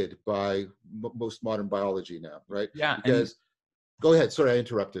rejected by most modern biology now, right? Yeah. Because go ahead. Sorry, I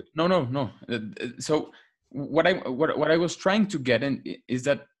interrupted. No. So what I was trying to get in is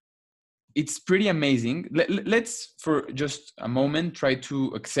that it's pretty amazing. Let's for just a moment try to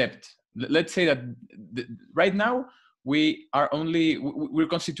accept. Let's say that right now we're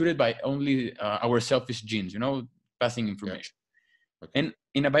constituted by only our selfish genes, passing information. Okay. And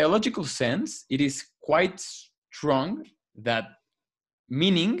in a biological sense, it is quite strong that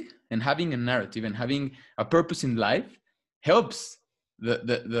meaning and having a narrative and having a purpose in life helps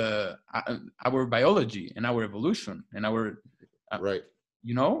our biology and our evolution and our right.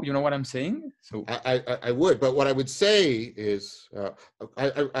 You know what I'm saying? So I would, but what I would say is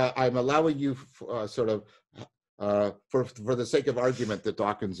I'm allowing you sort of for the sake of argument that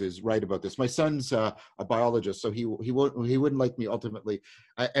Dawkins is right about this. My son's a biologist, so he wouldn't like me ultimately,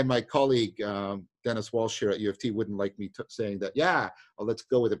 and my colleague Dennis Walsh here at U of T wouldn't like me saying that. Yeah, well, let's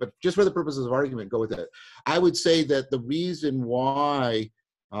go with it. But just for the purposes of argument, go with it. I would say that the reason why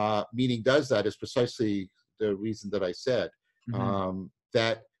meaning does that is precisely the reason that I said.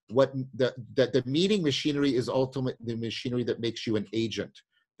 That the meaning machinery is ultimately the machinery that makes you an agent,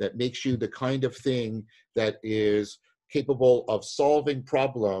 that makes you the kind of thing that is capable of solving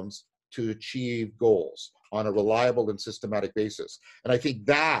problems to achieve goals on a reliable and systematic basis. And I think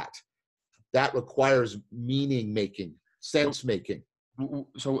that requires meaning making, sense making.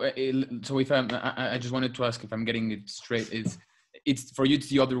 So if I just wanted to ask if I'm getting it straight, it's for you, it's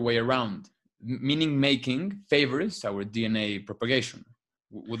the other way around. Meaning making favors our DNA propagation.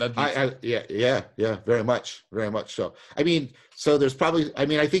 Would that be? Yeah, very much so. I mean, so there's probably,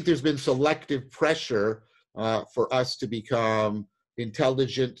 I think there's been selective pressure for us to become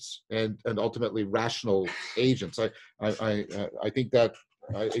intelligent and ultimately rational agents. I think that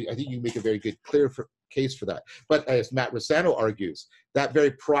I think you make a very good, clear case for that. But as Matt Rossano argues, that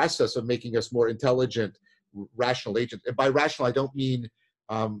very process of making us more intelligent, rational agents, and by rational I don't mean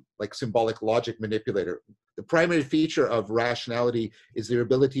like symbolic logic manipulator. The primary feature of rationality is their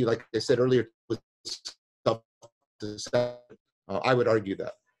ability, like I said earlier, I would argue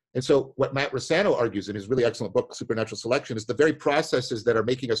that. And so what Matt Rossano argues in his really excellent book, Supernatural Selection, is the very processes that are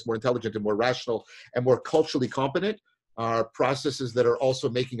making us more intelligent and more rational and more culturally competent are processes that are also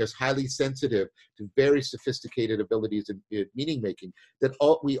making us highly sensitive to very sophisticated abilities in meaning making that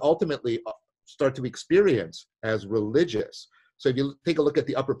we ultimately start to experience as religious. So if you take a look at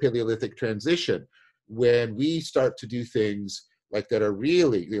the Upper Paleolithic transition, when we start to do things like that are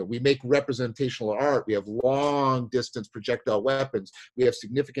really, we make representational art, we have long distance projectile weapons, we have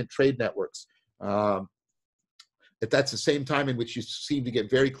significant trade networks. That's the same time in which you seem to get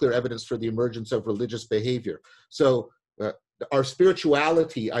very clear evidence for the emergence of religious behavior. So our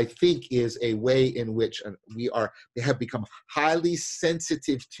spirituality, I think, is a way in which we have become highly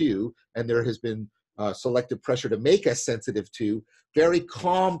sensitive to, and there has been selective pressure to make us sensitive to, very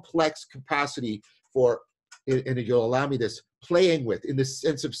complex capacity for, and if you'll allow me this, playing with, in the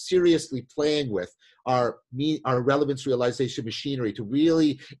sense of seriously playing with our relevance realization machinery to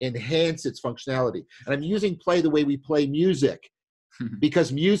really enhance its functionality. And I'm using play the way we play music,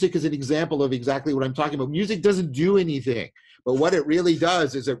 because music is an example of exactly what I'm talking about. Music doesn't do anything, but what it really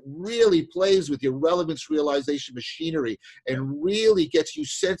does is it really plays with your relevance realization machinery and really gets you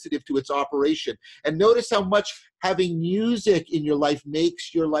sensitive to its operation. And notice how much having music in your life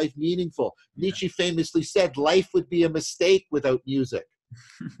makes your life meaningful. Yeah. Nietzsche famously said, life would be a mistake without music.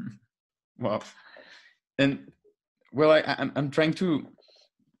 Wow. And well, I'm trying to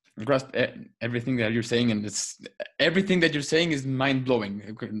grasp everything that you're saying, and everything that you're saying is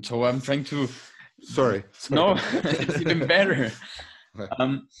mind-blowing. So I'm trying to... Sorry. No, it's even better.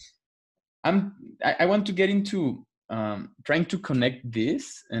 I want to get into trying to connect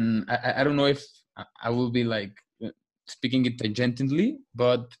this, and I don't know if I will be like speaking it tangentially,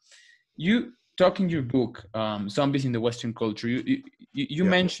 but you talk in your book, Zombies in the Western Culture, you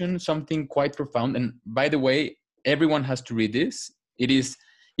mentioned something quite profound, and by the way, everyone has to read this. It is,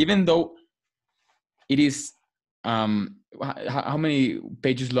 even though it is, how many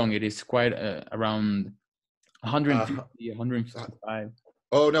pages long? It is quite around 150, 155.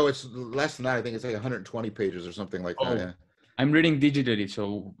 Oh, no, it's less than that. I think it's like 120 pages or something like that. Yeah. I'm reading digitally,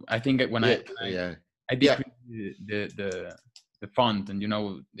 so I think when I decrease the font, and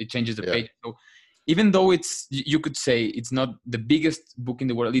it changes the page. So even though you could say it's not the biggest book in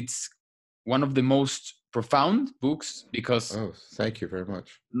the world, it's one of the most profound books, because thank you very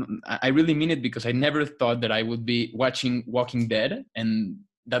much. I really mean it, because I never thought that I would be watching Walking Dead, and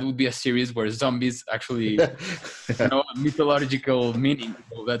that would be a series where zombies actually mythological meaning.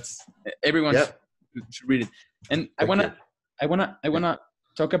 So that's everyone should read it. And I wanna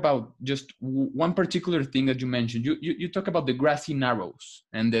talk about just one particular thing that you mentioned. You talk about the grassy narrows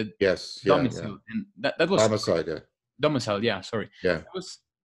and the domicile, and that was homicide. Domicile, yeah, sorry. Yeah. It was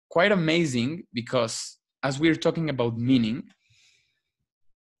quite amazing, because as we're talking about meaning,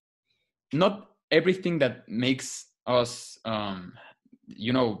 not everything that makes us,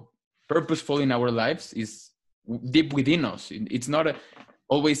 purposeful in our lives is deep within us. It's not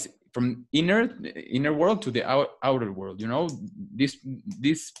always from inner world to the outer world.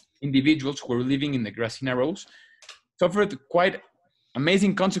 These individuals who are living in the grassy narrows suffered quite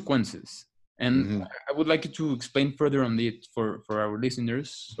amazing consequences. And I would like you to explain further on it for our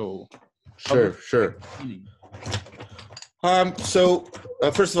listeners. So sure. First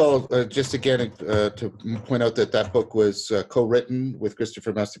of all, just again to point out that that book was co-written with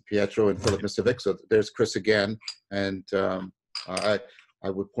Christopher Mastropietro and Philip Misevic. So there's Chris again, and I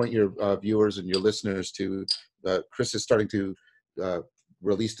would point your viewers and your listeners to Chris is starting to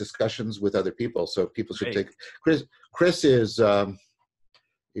release discussions with other people, so people should take Chris. Chris is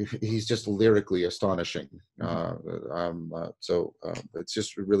he's just lyrically astonishing. It's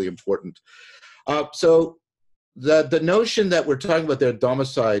just really important. So. The notion that we're talking about there,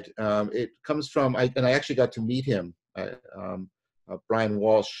 domicide, it comes from, and I actually got to meet him. Brian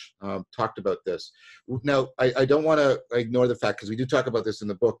Walsh talked about this. Now, I don't want to ignore the fact, because we do talk about this in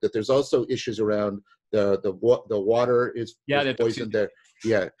the book, that there's also issues around the water is poisoned there.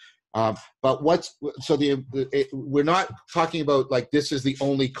 Yeah. But we're not talking about like this is the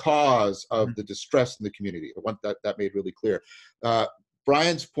only cause of the distress in the community. I want that made really clear.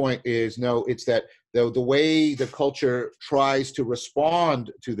 Brian's point is, no, it's that the way the culture tries to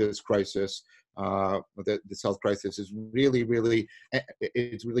respond to this crisis, this health crisis, is really,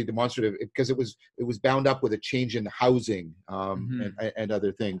 it's really demonstrative, because it was bound up with a change in housing and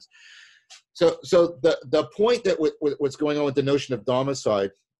other things. So the point that what's going on with the notion of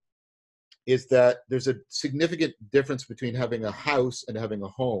domicide is that there's a significant difference between having a house and having a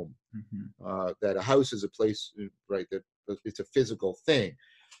home. That a house is a place, right, that it's a physical thing.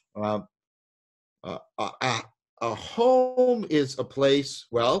 A home is a place,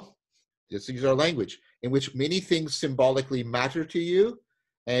 well, just use our language, in which many things symbolically matter to you,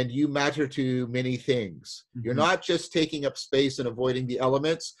 and you matter to many things. You're not just taking up space and avoiding the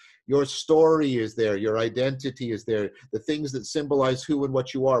elements. Your story is there, your identity is there, the things that symbolize who and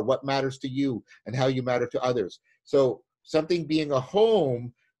what you are, what matters to you, and how you matter to others. So something being a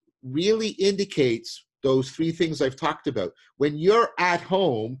home really indicates those three things I've talked about. When you're at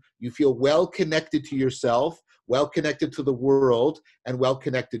home, you feel well connected to yourself, well connected to the world, and well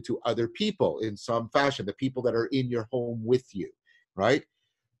connected to other people in some fashion, the people that are in your home with you, right?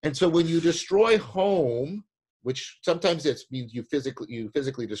 And so when you destroy home, which sometimes it means you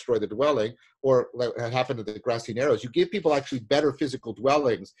physically destroy the dwelling, or like what happened at the Grassy Narrows, you give people actually better physical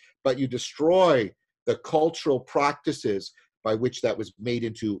dwellings, but you destroy the cultural practices by which that was made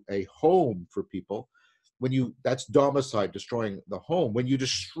into a home for people. That's domicide, destroying the home. When you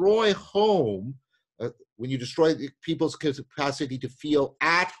destroy home, when you destroy people's capacity to feel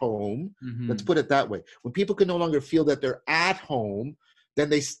at home, let's put it that way. When people can no longer feel that they're at home, then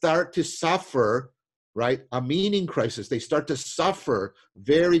they start to suffer, right? A meaning crisis. They start to suffer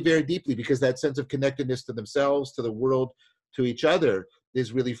very, very deeply, because that sense of connectedness to themselves, to the world, to each other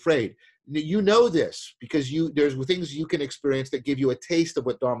is really frayed. You know this because there's things you can experience that give you a taste of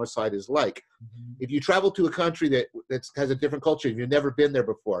what domicide is like. If you travel to a country that has a different culture, if you've never been there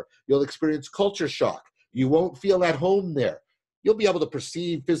before, you'll experience culture shock. You won't feel at home there. You'll be able to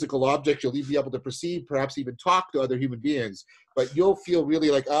perceive physical objects. You'll be able to perceive, perhaps even talk to other human beings, but you'll feel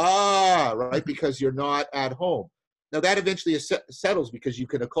really like, right, because you're not at home. Now that eventually settles because you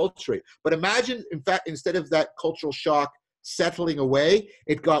can acculturate. But imagine, in fact, instead of that cultural shock settling away,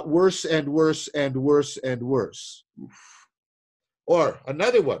 it got worse and worse and worse and worse. Or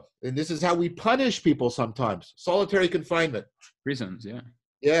another one, and this is how we punish people sometimes: solitary confinement. Prisons, yeah.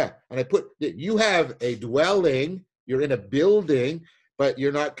 Yeah, and you have a dwelling, you're in a building, but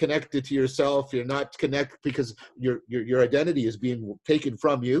you're not connected to yourself. You're not connected because your identity is being taken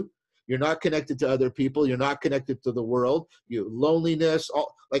from you. You're not connected to other people. You're not connected to the world. Loneliness,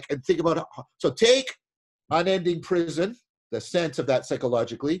 and think about so take unending prison, the sense of that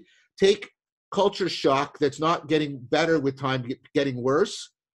psychologically. Take culture shock that's not getting better with time, getting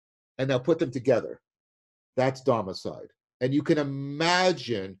worse, and now put them together. That's domicide. And you can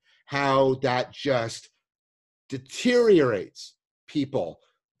imagine how that just deteriorates people.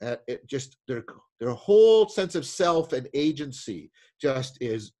 It just their whole sense of self and agency gets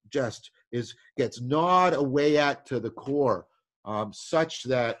gnawed away at to the core, such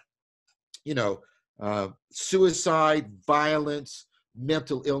that suicide, violence,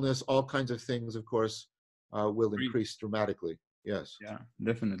 mental illness, all kinds of things, of course, will increase dramatically. Yes. Yeah,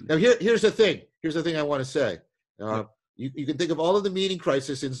 definitely. Now here's the thing. Here's the thing I want to say. You can think of all of the meaning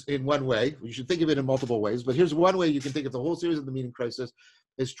crisis in one way. You should think of it in multiple ways, but here's one way you can think of the whole series of the meaning crisis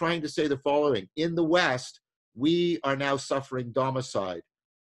is trying to say the following. In the West, we are now suffering domicide.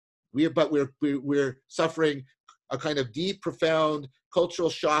 We're suffering a kind of deep, profound cultural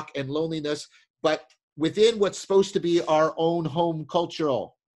shock and loneliness, but within what's supposed to be our own home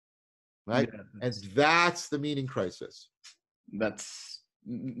cultural, right? Yeah, and that's the meaning crisis. That's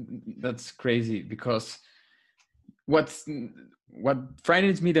crazy, because what's what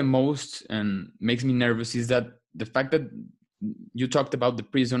frightens me the most and makes me nervous is that the fact that you talked about the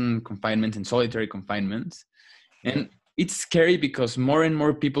prison confinement and solitary confinements, Yeah. and it's scary because more and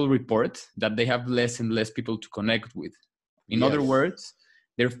more people report that they have less and less people to connect with. In other Yes. words,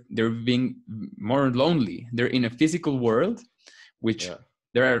 they're being more lonely. They're in a physical world, which Yeah.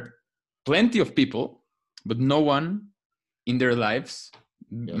 there are plenty of people, but no one in their lives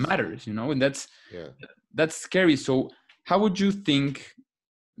Yes. matters, and Yeah. that's scary. So how would you think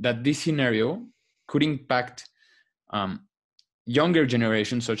that this scenario could impact um, younger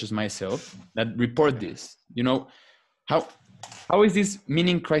generations such as myself that report this? How how is this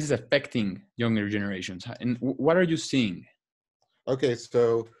meaning crisis affecting younger generations, and what are you seeing? Okay.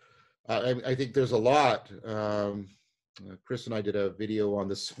 So I think there's a lot. Chris and I did a video on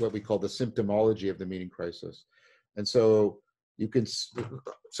this, what we call the symptomology of the meaning crisis. And so you can,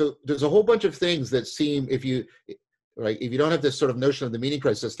 so there's a whole bunch of things that seem, if you, right, if you don't have this sort of notion of the meaning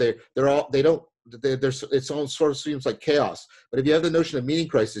crisis, they're all, they don't, it's all sort of seems like chaos. But if you have the notion of meaning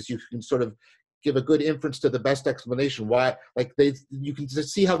crisis, you can sort of give a good inference to the best explanation why, like you can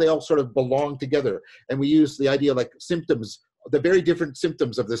just see how they all sort of belong together. And we use the idea like symptoms, the very different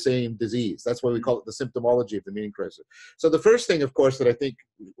symptoms of the same disease. That's why we call it the symptomology of the meaning crisis. So the first thing, of course, that I think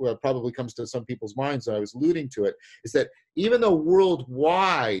probably comes to some people's minds, and I was alluding to it, is that even though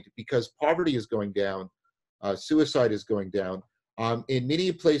worldwide, because poverty is going down, suicide is going down, in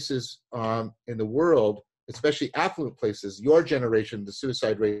many places in the world, especially affluent places, your generation, the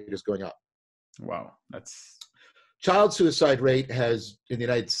suicide rate is going up. Wow, that's Child suicide rate has, in the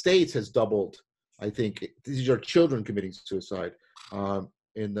United States, has doubled. I think these are children committing suicide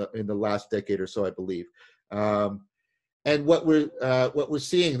in the last decade or so, I believe. And what we're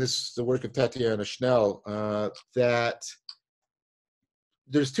seeing, this is the work of Tatiana Schnell, that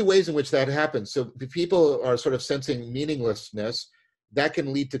there's two ways in which that happens. So the people are sort of sensing meaninglessness. That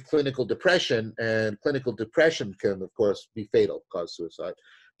can lead to clinical depression, and clinical depression can, of course, be fatal, cause suicide.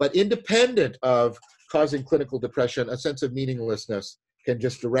 But independent of causing clinical depression, a sense of meaninglessness can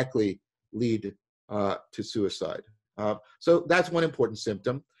just directly lead to suicide. So that's one important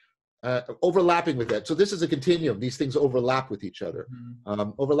symptom. Overlapping with that, so this is a continuum. These things overlap with each other.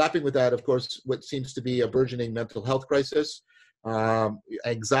 Overlapping with that, of course, what seems to be a burgeoning mental health crisis,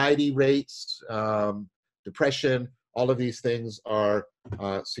 anxiety rates, depression, all of these things are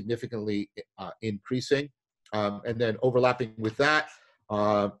significantly increasing. And then overlapping with that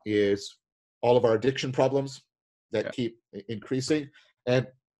is all of our addiction problems that keep increasing. And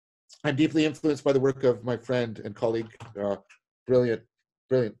I'm deeply influenced by the work of my friend and colleague, brilliant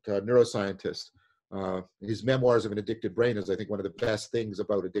neuroscientist. His Memoirs of an Addicted Brain is, I think, one of the best things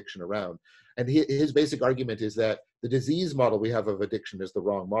about addiction around. And his basic argument is that the disease model we have of addiction is the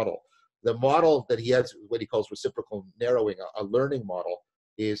wrong model. The model that he has, what he calls reciprocal narrowing, a learning model,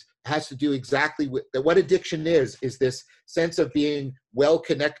 has to do exactly with what addiction is this sense of being well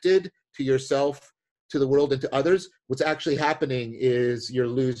connected to yourself, to the world, and to others. What's actually happening is you're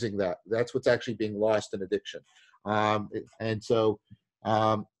losing that. That's what's actually being lost in addiction. And so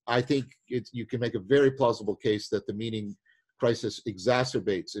I think you can make a very plausible case that the meaning crisis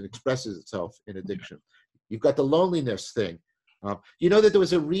exacerbates and expresses itself in addiction. You've got the loneliness thing. You know that there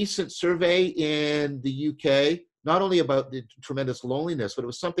was a recent survey in the UK, not only about the tremendous loneliness, but it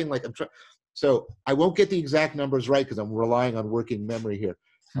was something like, so I won't get the exact numbers right because I'm relying on working memory here,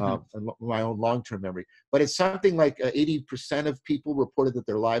 and my own long-term memory. But it's something like 80% of people reported that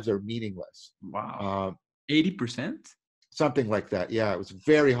their lives are meaningless. Wow. 80%? Something like that. Yeah, it was a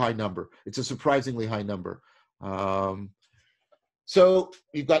very high number. It's a surprisingly high number. So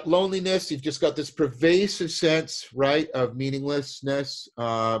you've got loneliness. You've just got this pervasive sense, right, of meaninglessness.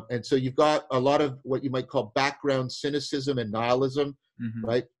 And so you've got a lot of what you might call background cynicism and nihilism,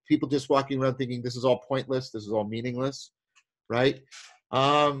 right? People just walking around thinking this is all pointless. This is all meaningless, right?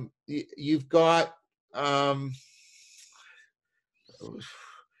 You've got, I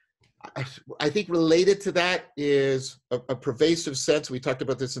think related to that is a pervasive sense. We talked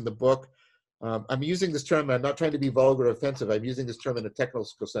about this in the book. I'm using this term, I'm not trying to be vulgar or offensive. I'm using this term in a technical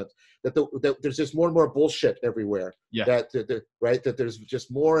sense, that there's just more and more bullshit everywhere. Yeah. That there's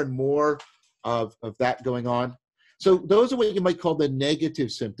just more and more of that going on. So those are what you might call the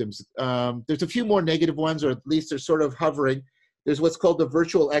negative symptoms. There's a few more negative ones, or at least they're sort of hovering. There's what's called the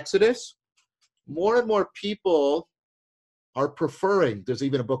virtual exodus. More and more people are preferring, there's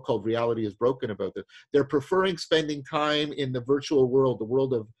even a book called Reality is Broken about this, they're preferring spending time in the virtual world, the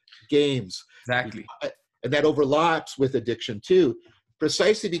world of games. Exactly. And that overlaps with addiction too,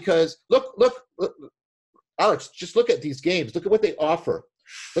 precisely because, look, Alex, just look at these games. Look at what they offer.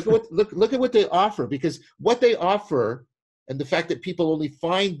 Look at what they offer, because what they offer and the fact that people only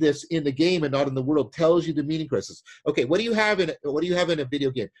find this in the game and not in the world tells you the meaning crisis. Okay, what do you have in a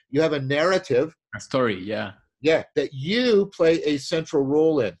video game? You have a narrative, A story, yeah. yeah, that you play a central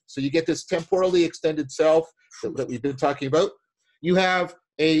role in. So you get this temporally extended self that we've been talking about. You have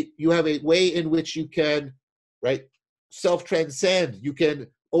a way in which you can, right, self-transcend. You can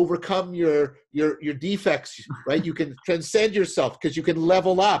overcome your defects, right? You can transcend yourself because you can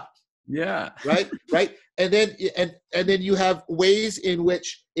level up. Yeah. Right. And then you have ways in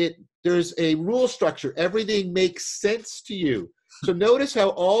which there's a rule structure. Everything makes sense to you. So notice how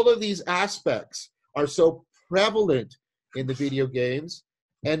all of these aspects are so prevalent in the video games,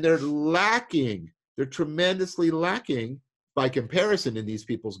 and they're tremendously lacking by comparison in these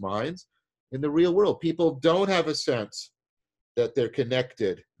people's minds in the real world. People don't have a sense that they're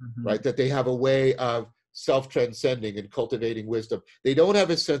connected, right? That they have a way of self-transcending and cultivating wisdom. They don't have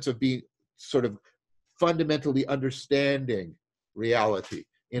a sense of being sort of fundamentally understanding reality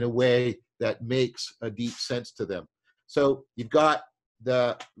in a way that makes a deep sense to them. So you've got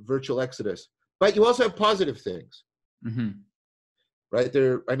the virtual exodus, but you also have positive things, right?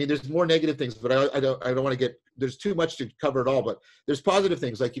 There's more negative things, but I don't want to get, there's too much to cover it all, but there's positive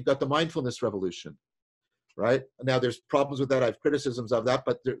things, like you've got the mindfulness revolution, right? Now there's problems with that. I have criticisms of that,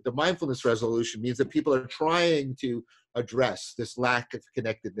 but the mindfulness resolution means that people are trying to address this lack of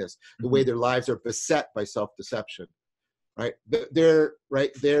connectedness, the way their lives are beset by self-deception, right? There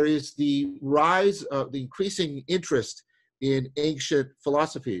is the rise of the increasing interest in ancient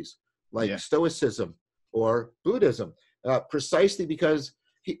philosophies like Stoicism or Buddhism, precisely because,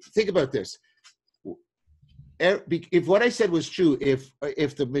 think about this. If what I said was true, if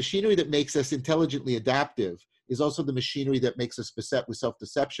the machinery that makes us intelligently adaptive is also the machinery that makes us beset with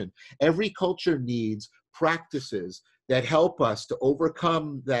self-deception, every culture needs practices that help us to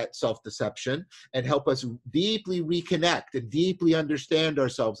overcome that self-deception and help us deeply reconnect and deeply understand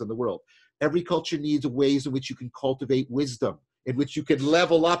ourselves in the world. Every culture needs ways in which you can cultivate wisdom, in which you can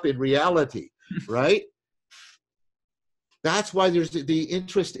level up in reality, right? That's why there's the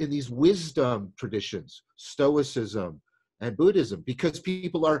interest in these wisdom traditions, Stoicism and Buddhism, because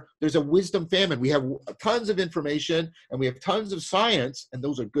there's a wisdom famine. We have tons of information and we have tons of science, and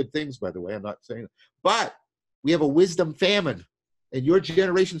those are good things, by the way, I'm not saying that. But we have a wisdom famine, and your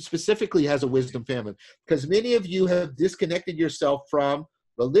generation specifically has a wisdom famine, because many of you have disconnected yourself from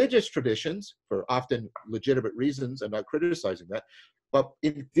religious traditions for often legitimate reasons. I'm not criticizing that. But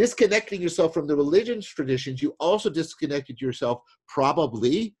in disconnecting yourself from the religious traditions, you also disconnected yourself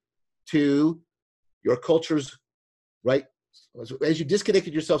probably to your culture's, right? As you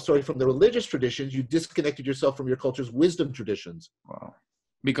disconnected yourself, from the religious traditions, you disconnected yourself from your culture's wisdom traditions. Wow.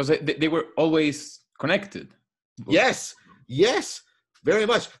 Because they were always connected. Yes, very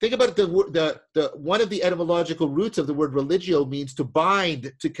much. Think about the one of the etymological roots of the word religio means to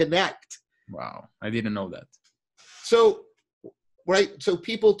bind, to connect. Wow, I didn't know that. So, right, so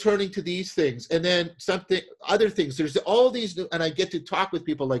people turning to these things, and then other things. There's all these new, and I get to talk with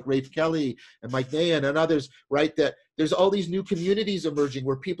people like Rafe Kelly and Mike Nayan and others, right, that there's all these new communities emerging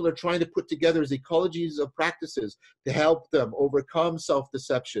where people are trying to put together as ecologies of practices to help them overcome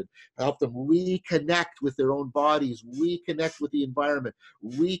self-deception, help them reconnect with their own bodies, reconnect with the environment,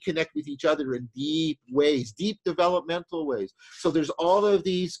 reconnect with each other in deep ways, deep developmental ways. So there's all of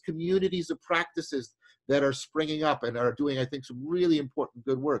these communities of practices that are springing up and are doing, I think, some really important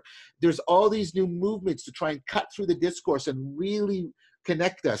good work. There's all these new movements to try and cut through the discourse and really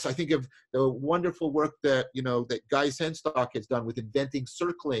connect us. I think of the wonderful work that Guy Senstock has done with inventing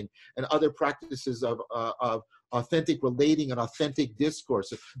circling and other practices of authentic relating and authentic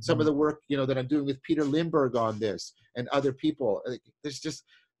discourse. Some of the work that I'm doing with Peter Lindbergh on this and other people. There's just,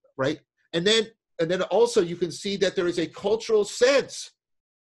 right, and then also you can see that there is a cultural sense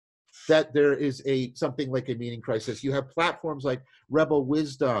that there is something like a meaning crisis. You have platforms like Rebel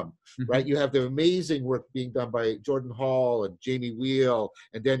Wisdom, right? You have the amazing work being done by Jordan Hall and Jamie Wheel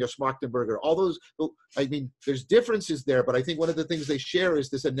and Daniel Schmachtenberger. All those, I mean, there's differences there, but I think one of the things they share is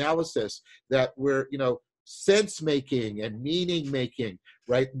this analysis that we're, sense making and meaning making,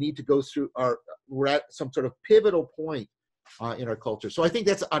 right, need to go through we're at some sort of pivotal point in our culture. So I think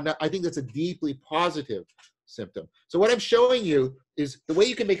that's a deeply positive symptom. So what I'm showing you is the way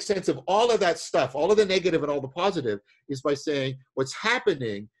you can make sense of all of that stuff, all of the negative and all the positive, is by saying what's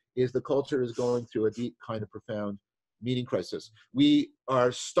happening is the culture is going through a deep kind of profound meaning crisis. We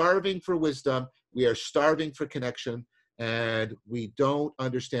are starving for wisdom, we are starving for connection, and we don't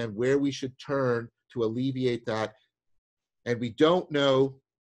understand where we should turn to alleviate that, and we don't know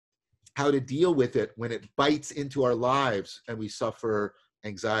how to deal with it when it bites into our lives and we suffer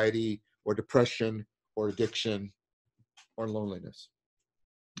anxiety or depression or addiction or loneliness.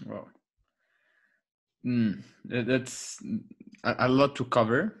 Wow. That's a lot to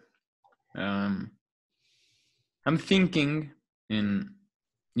cover. I'm thinking in,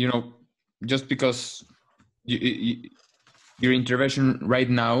 just because your intervention right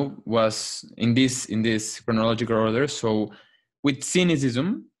now was in this chronological order. So with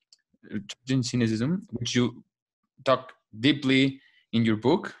cynicism, which you talk deeply in your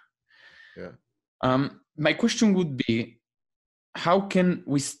book. Yeah. My question would be, how can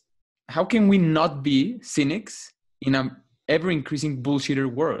we not be cynics in an ever increasing bullshitter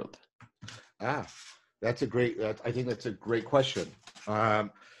world? That's a great. I think that's a great question.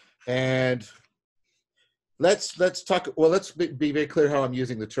 And let's talk. Well, let's be very clear how I'm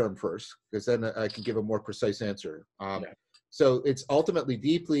using the term first, because then I can give a more precise answer. So it's ultimately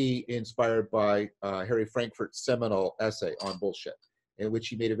deeply inspired by Harry Frankfurt's seminal essay on bullshit, in which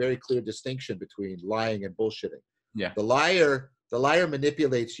he made a very clear distinction between lying and bullshitting. Yeah. The liar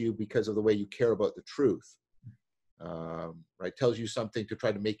manipulates you because of the way you care about the truth. Right? Tells you something to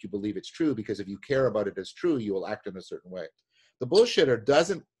try to make you believe it's true, because if you care about it as true, you will act in a certain way. The bullshitter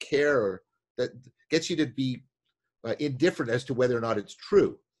doesn't care, that gets you to be indifferent as to whether or not it's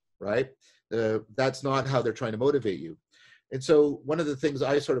true, right? That's not how they're trying to motivate you. And so one of the things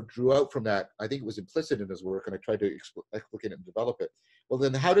I sort of drew out from that, I think it was implicit in his work, and I tried to explicate it and develop it. Well,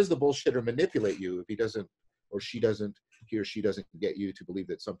 then how does the bullshitter manipulate you if he doesn't, or she doesn't, he or she doesn't get you to believe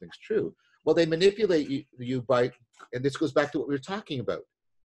that something's true? Well, they manipulate you by, and this goes back to what we were talking about,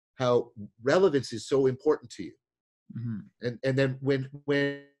 how relevance is so important to you. Mm-hmm. And then when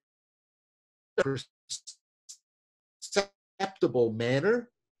perceptible manner,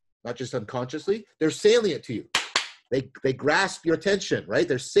 not just unconsciously, they're salient to you. They grasp your attention, right?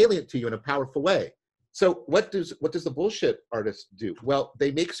 They're salient to you in a powerful way. So what does the bullshit artist do? Well,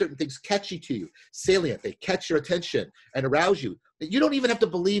 they make certain things catchy to you, salient. They catch your attention and arouse you. You don't even have to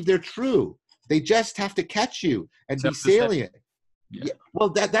believe they're true. They just have to catch you and be salient. Yeah. Well,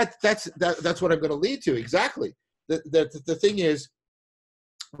 that's what I'm going to lead to. Exactly. The thing is,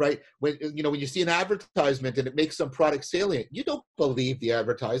 right, when you see an advertisement and it makes some product salient, you don't believe the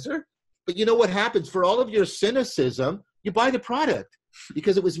advertiser. But you know what happens? For all of your cynicism, you buy the product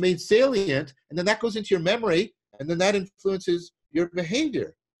because it was made salient, and then that goes into your memory, and then that influences your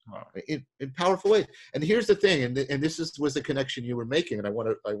behavior. Wow. in powerful ways. And here's the thing, and this was the connection you were making, and I want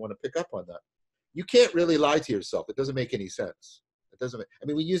to pick up on that. You can't really lie to yourself. It doesn't make any sense. It doesn't. I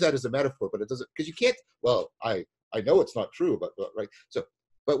mean, we use that as a metaphor, but it doesn't, because you can't. Well, I know it's not true, but right.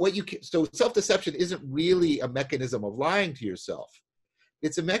 So self-deception isn't really a mechanism of lying to yourself.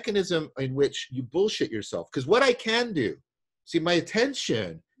 It's a mechanism in which you bullshit yourself. Because what I can do, see, my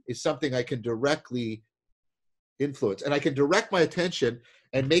attention is something I can directly influence. And I can direct my attention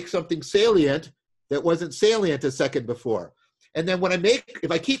and make something salient that wasn't salient a second before. And then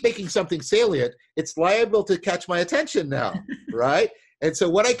if I keep making something salient, it's liable to catch my attention now, right? And so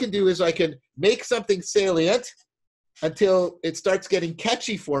what I can do is I can make something salient until it starts getting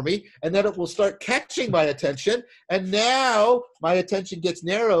catchy for me, and then it will start catching my attention, and now my attention gets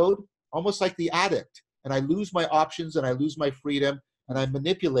narrowed, almost like the addict, and I lose my options, and I lose my freedom, and I'm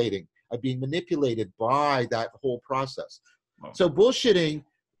being manipulated by that whole process. Wow. So bullshitting,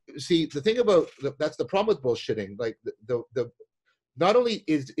 see, the thing about, that's the problem with bullshitting, like the not only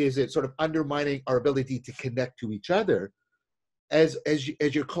is it sort of undermining our ability to connect to each other, as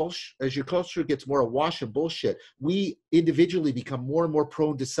your culture gets more awash in bullshit, we individually become more and more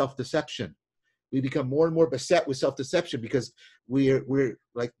prone to self-deception. We become more and more beset with self-deception because we're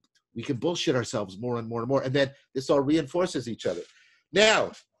like, we can bullshit ourselves more and more and more, and then this all reinforces each other.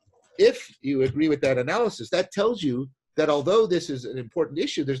 Now, if you agree with that analysis, that tells you that although this is an important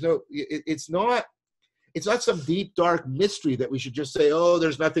issue, it's not some deep, dark mystery that we should just say, oh,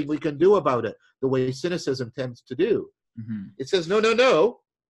 there's nothing we can do about it, the way cynicism tends to do. Mm-hmm. It says, no.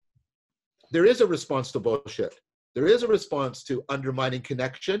 There is a response to bullshit. There is a response to undermining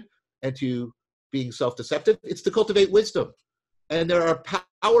connection and to being self-deceptive. It's to cultivate wisdom. And there are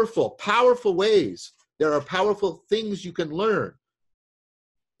powerful ways. There are powerful things you can learn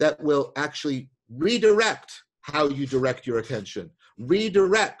that will actually redirect how you direct your attention,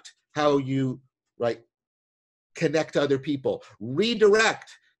 redirect how you connect to other people, redirect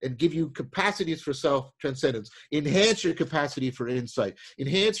and give you capacities for self-transcendence, enhance your capacity for insight,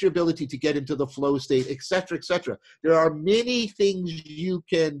 enhance your ability to get into the flow state, etc., etc. There are many things you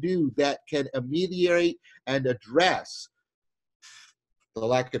can do that can ameliorate and address the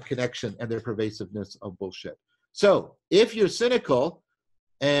lack of connection and the pervasiveness of bullshit. So if you're cynical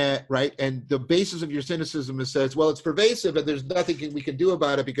And right, and the basis of your cynicism is says, well, it's pervasive and there's nothing we can do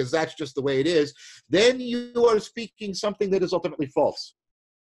about it because that's just the way it is. Then you are speaking something that is ultimately false.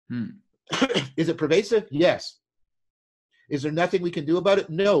 Is it pervasive? Yes. Is there nothing we can do about it?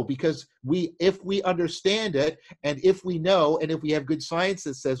 No, because if we understand it, and if we know, and if we have good science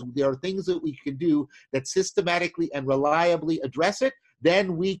that says there are things that we can do that systematically and reliably address it,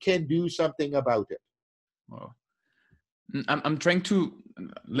 then we can do something about it. Wow. I'm trying to,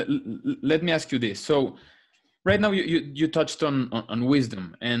 let me ask you this. So right now you touched on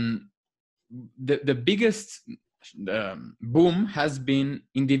wisdom, and the biggest boom has been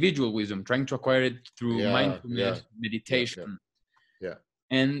individual wisdom, trying to acquire it through mindfulness, meditation. Yeah.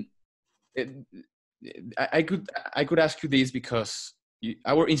 And I could ask you this because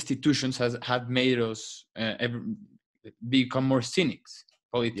our institutions have made us become more cynics,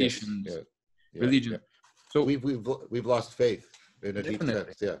 politicians, religion. So we've lost faith in a deep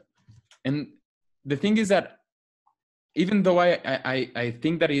sense. Yeah. And the thing is that even though I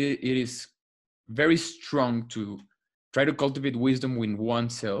think that it is very strong to try to cultivate wisdom with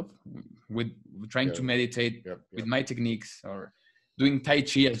oneself, with trying to meditate with my techniques, or doing Tai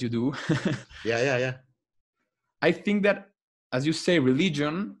Chi as you do. Yeah. I think that, as you say,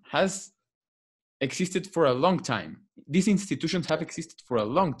 religion has existed for a long time. These institutions have existed for a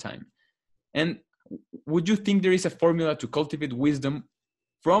long time. And would you think there is a formula to cultivate wisdom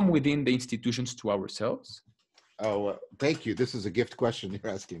from within the institutions to ourselves? Oh, thank you. This is a gift question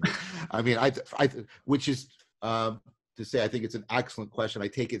you're asking me. I mean, which is to say, I think it's an excellent question. I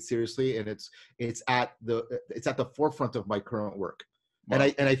take it seriously, and it's at the forefront of my current work. Wow.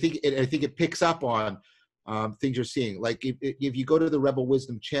 And I think it picks up on things you're seeing. Like if you go to the Rebel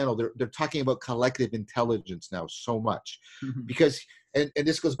Wisdom channel, they're talking about collective intelligence now so much, because and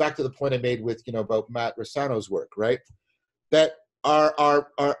this goes back to the point I made with about Matt Rossano's work, right? That our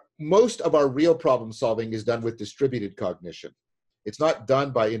most of our real problem solving is done with distributed cognition. It's not done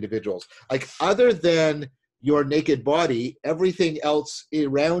by individuals. Like, other than your naked body, everything else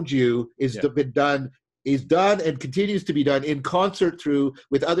around you is done and continues to be done in concert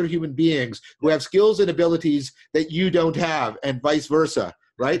with other human beings who have skills and abilities that you don't have, and vice versa,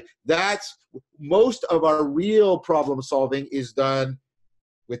 right? That's most of our real problem solving is done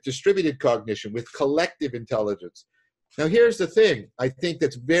with distributed cognition, with collective intelligence. Now, here's the thing I think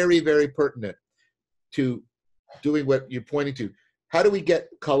that's very, very pertinent to doing what you're pointing to. How do we get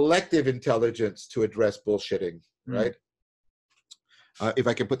collective intelligence to address bullshitting, right? If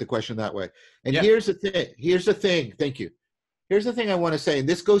I can put the question that way. And here's the thing. Thank you. Here's the thing I want to say, and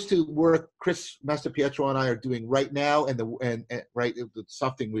this goes to work Chris Mastapietro and I are doing right now, and right, it's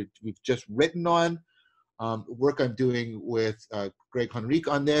something we've just written on, work I'm doing with Greg Henrique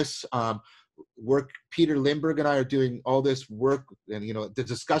on this, work Peter Lindbergh and I are doing all this work, and the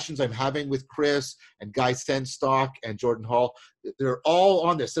discussions I'm having with Chris and Guy Senstock and Jordan Hall, they're all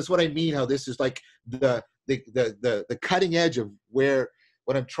on this. That's what I mean, how this is like the cutting edge of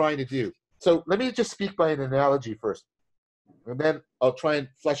what I'm trying to do. So let me just speak by an analogy first, and then I'll try and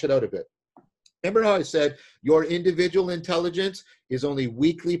flesh it out a bit. Remember how I said your individual intelligence is only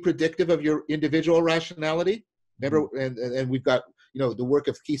weakly predictive of your individual rationality? Remember, and we've got the work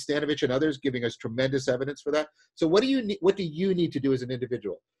of Keith Stanovich and others giving us tremendous evidence for that. So what do you need to do as an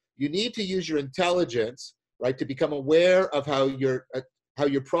individual? You need to use your intelligence, right, to become aware of how your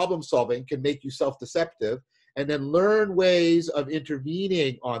problem solving can make you self-deceptive, and then learn ways of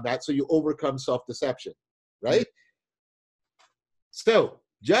intervening on that so you overcome self-deception, right? So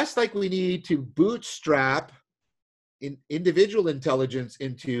just like we need to bootstrap individual intelligence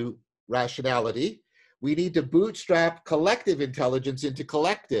into rationality, we need to bootstrap collective intelligence into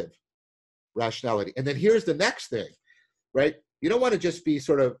collective rationality. And then here's the next thing, right? You don't want to just be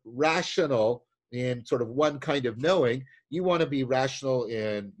sort of rational in sort of one kind of knowing. You want to be rational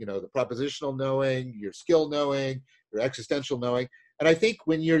in, the propositional knowing, your skill knowing, your existential knowing. And I think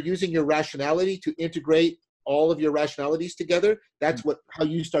when you're using your rationality to integrate all of your rationalities together, that's how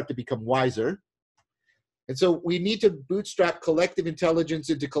you start to become wiser. And so we need to bootstrap collective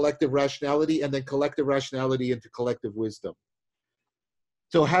intelligence into collective rationality, and then collective rationality into collective wisdom.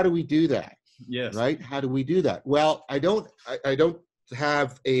 So how do we do that? Yes. Right? How do we do that? Well, I don't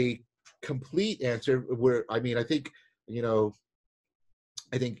have a complete answer. I think the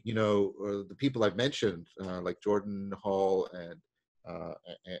people I've mentioned, like Jordan Hall and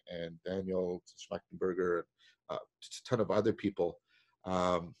Daniel Schmachtenberger, just a ton of other people,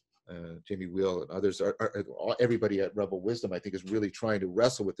 Jamie Wheel and others everybody at Rebel Wisdom, I think, is really trying to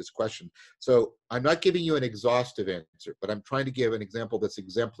wrestle with this question. So I'm not giving you an exhaustive answer, but I'm trying to give an example that's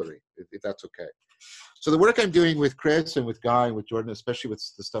exemplary, if that's okay. So the work I'm doing with Chris and with Guy and with Jordan, especially with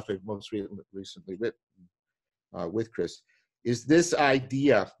the stuff I've most recently written with Chris, is this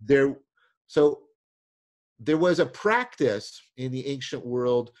idea So there was a practice in the ancient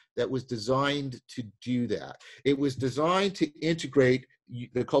world that was designed to do that. It was designed to integrate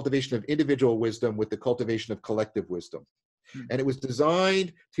the cultivation of individual wisdom with the cultivation of collective wisdom. And it was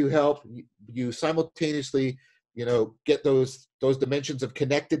designed to help you simultaneously, get those dimensions of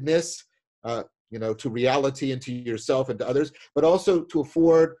connectedness, to reality and to yourself and to others, but also to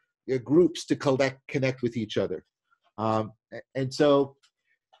afford groups to connect with each other. And so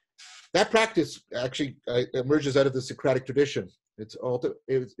that practice actually emerges out of the Socratic tradition. It's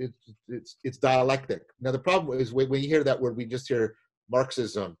dialectic. Now the problem is when you hear that word, we just hear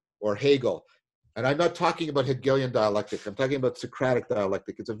Marxism or Hegel. And I'm not talking about Hegelian dialectic. I'm talking about Socratic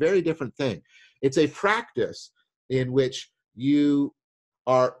dialectic. It's a very different thing. It's a practice in which you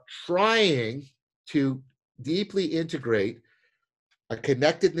are trying to deeply integrate a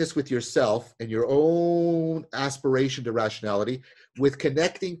connectedness with yourself and your own aspiration to rationality with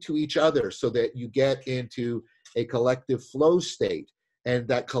connecting to each other so that you get into a collective flow state. And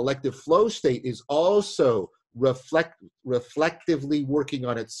that collective flow state is also reflectively working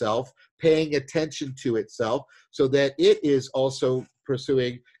on itself, paying attention to itself, so that it is also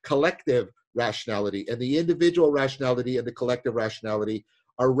pursuing collective rationality. And the individual rationality and the collective rationality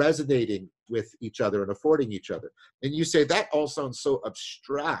are resonating with each other and affording each other. And you say, that all sounds so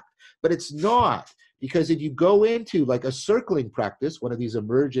abstract, but it's not, because if you go into like a circling practice, one of these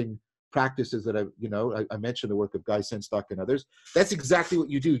emerging practices that I mentioned the work of Guy Senstock and others, that's exactly what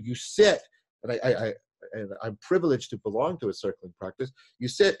you do. You sit, and I'm privileged to belong to a circling practice. You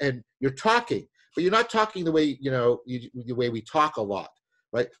sit and you're talking, but you're not talking the way, the way we talk a lot,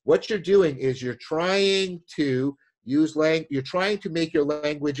 right? What you're doing is you're trying to you're trying to make your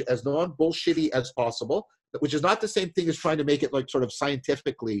language as non-bullshitty as possible, which is not the same thing as trying to make it like sort of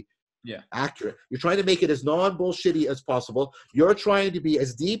scientifically accurate. You're trying to make it as non-bullshitty as possible. You're trying to be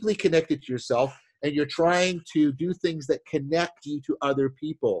as deeply connected to yourself, and you're trying to do things that connect you to other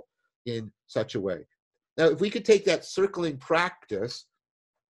people in such a way. Now, if we could take that circling practice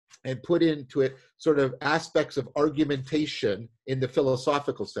and put into it sort of aspects of argumentation in the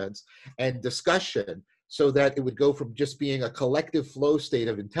philosophical sense and discussion, so that it would go from just being a collective flow state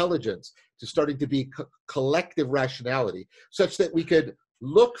of intelligence to starting to be collective rationality, such that we could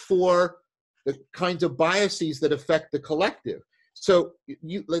look for the kinds of biases that affect the collective. So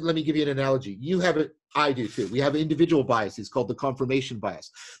let me give you an analogy. You have it, I do too. We have individual biases called the confirmation bias.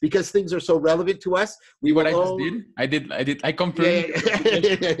 Because things are so relevant to us, I confirmed.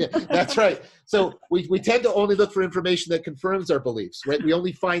 Yeah. That's right. So we tend to only look for information that confirms our beliefs, right? We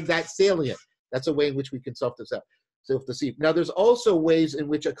only find that salient. That's a way in which we can self-deceive. Now, there's also ways in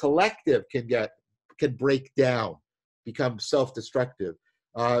which a collective can break down, become self-destructive.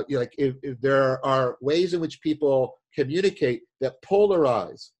 Like if there are ways in which people communicate that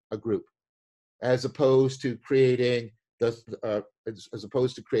polarize a group, as opposed to creating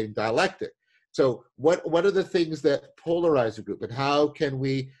dialectic. So, what are the things that polarize a group, and how can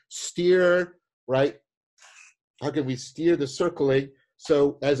we steer right? How can we steer the circling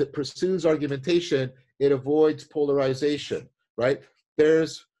so as it pursues argumentation, it avoids polarization, right? Sorry,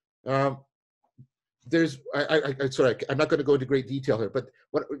 I'm not going to go into great detail here, but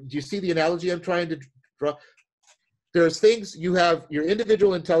do you see the analogy I'm trying to draw? There's things, you have your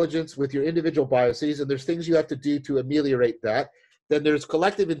individual intelligence with your individual biases, and there's things you have to do to ameliorate that. Then there's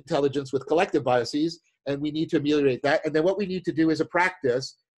collective intelligence with collective biases, and we need to ameliorate that. And then what we need to do is a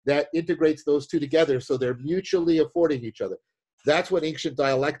practice that integrates those two together so they're mutually affording each other. That's what ancient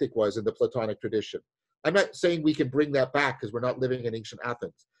dialectic was in the Platonic tradition. I'm not saying we can bring that back because we're not living in ancient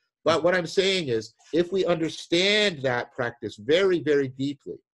Athens. But what I'm saying is, if we understand that practice very, very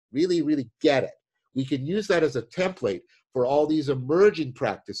deeply, really, really get it, we can use that as a template for all these emerging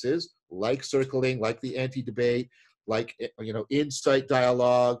practices, like circling, like the anti-debate, like insight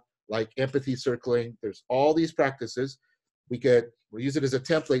dialogue, like empathy circling. There's all these practices. We'll use it as a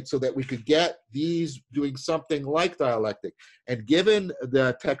template so that we could get these doing something like dialectic. And given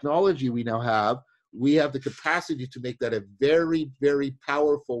the technology we now have, we have the capacity to make that a very, very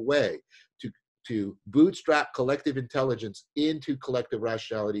powerful way to bootstrap collective intelligence into collective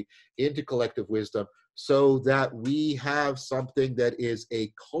rationality, into collective wisdom, so that we have something that is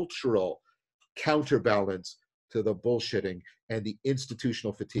a cultural counterbalance to the bullshitting and the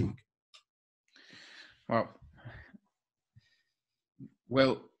institutional fatigue. Wow.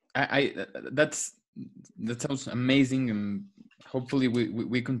 Well, that sounds amazing, and hopefully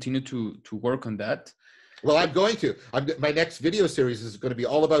we continue to work on that. Well, I'm going to. My next video series is going to be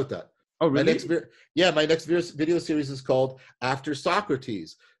all about that. Oh, really? My next video series is called After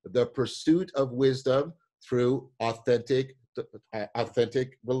Socrates: The Pursuit of Wisdom Through Authentic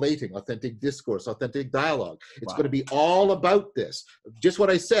Relating, Authentic Discourse, Authentic Dialogue. It's going to be all about this. Just what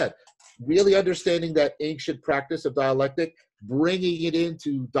I said, really understanding that ancient practice of dialectic, bringing it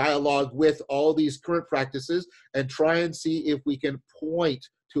into dialogue with all these current practices, and try and see if we can point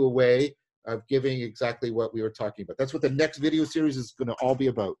to a way of giving exactly what we were talking about. That's what the next video series is going to all be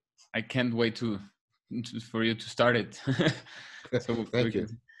about. I can't wait for you to start it. So Thank you.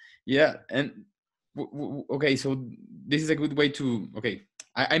 Yeah, and okay, so this is a good way to. Okay,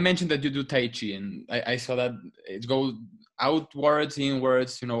 I mentioned that you do Tai Chi, and I saw that it goes outwards,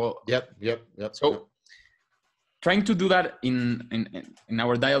 inwards. Yep. So trying to do that in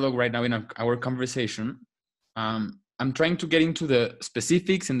our dialogue right now, in our conversation, I'm trying to get into the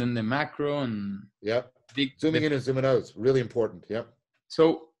specifics and then the macro and zooming in and zooming out is really important. Yep.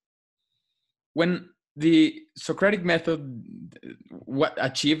 So when the Socratic method, what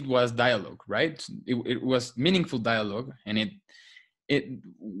achieved was dialogue, right? It was meaningful dialogue, and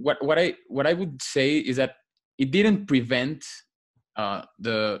what I would say is that it didn't prevent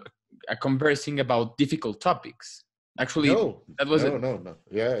conversing about difficult topics. Actually, no. No.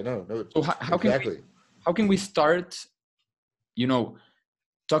 Yeah, no. So how can we start,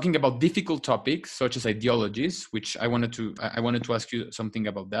 talking about difficult topics such as ideologies, which I wanted to ask you something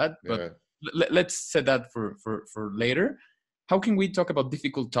about that, but let's set that for later. How can we talk about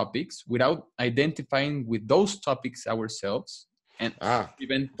difficult topics without identifying with those topics ourselves and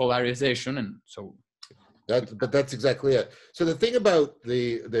prevent polarization? And so that's exactly it. So the thing about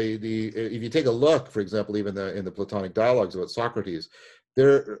the if you take a look, for example, even in the Platonic dialogues about Socrates,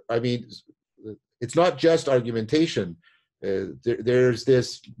 it's not just argumentation. There's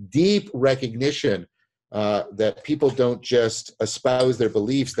this deep recognition that people don't just espouse their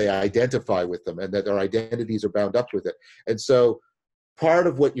beliefs, they identify with them, and that their identities are bound up with it. And so part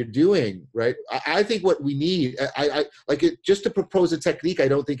of what you're doing, right, I think what we need, I like it, just to propose a technique I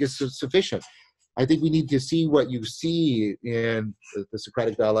don't think is sufficient. I think we need to see what you see in the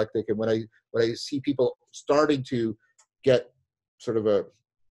Socratic dialectic, and when I see people starting to get sort of a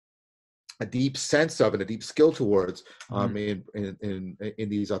deep sense of and a deep skill towards in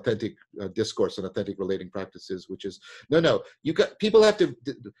these authentic discourse and authentic relating practices, which is people have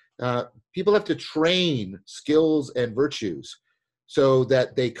to train skills and virtues so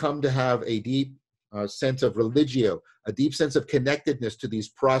that they come to have a deep sense of religio, a deep sense of connectedness to these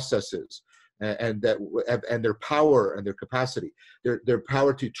processes, and their power and their capacity, their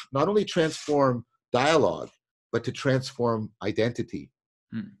power to not only transform dialogue but to transform identity.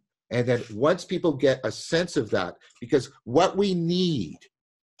 And then once people get a sense of that, because what we need,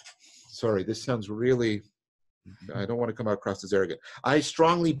 sorry, this sounds really, I don't want to come across as arrogant. I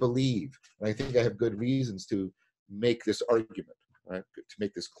strongly believe, and I think I have good reasons to make this argument, right, to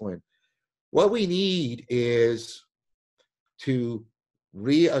make this claim. What we need is to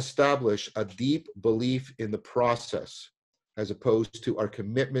reestablish a deep belief in the process as opposed to our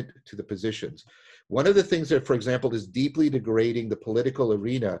commitment to the positions. One of the things that, for example, is deeply degrading the political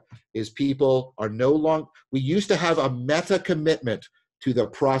arena is people are no longer, we used to have a meta commitment to the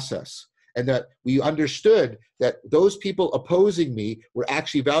process, and that we understood that those people opposing me were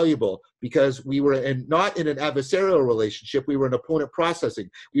actually valuable because we were not in an adversarial relationship, we were in opponent processing.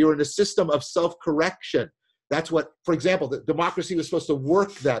 We were in a system of self-correction. That's what, for example, the democracy was supposed to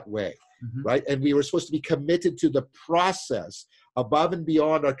work that way, right? And we were supposed to be committed to the process above and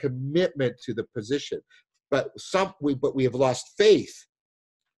beyond our commitment to the position. But we have lost faith,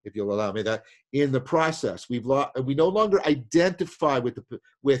 if you'll allow me that, in the process. We no longer identify with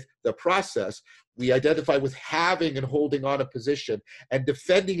the process. We identify with having and holding on a position and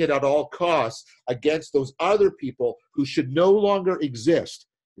defending it at all costs against those other people who should no longer exist.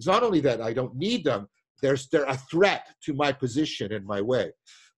 It's not only that I don't need them, they're a threat to my position and my way.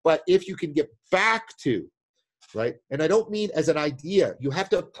 But if you can get back to, right, and I don't mean as an idea, you have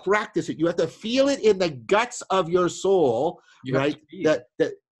to practice it. You have to feel it in the guts of your soul, right?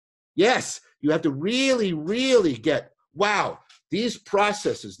 Yes, you have to really, really get, wow, these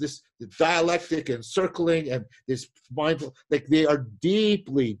processes, the dialectic and circling and this mindful, like they are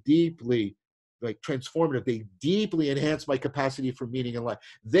deeply, deeply like transformative. They deeply enhance my capacity for meaning in life.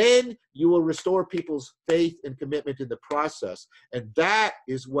 Then you will restore people's faith and commitment in the process. And that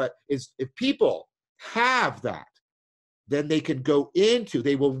is what is, if people have that, then they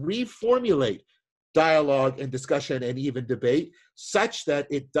will reformulate dialogue and discussion and even debate such that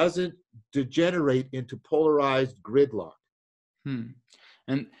it doesn't degenerate into polarized gridlock. And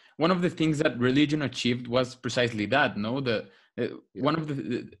one of the things that religion achieved was precisely that. No, one of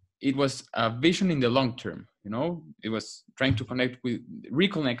it was a vision in the long term. It was trying to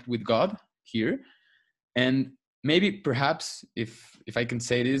reconnect with God here, and maybe perhaps if I can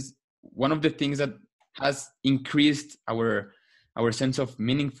say this, one of the things that has increased our sense of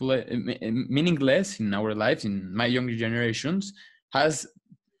meaningless in our lives, in my younger generations, has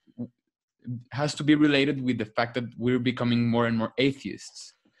to be related with the fact that we're becoming more and more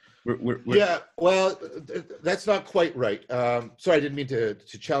atheists. Yeah, well, that's not quite right. Sorry, I didn't mean to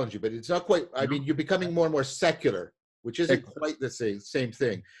challenge you, but it's not quite. I mean, you're becoming more and more secular, which isn't quite the same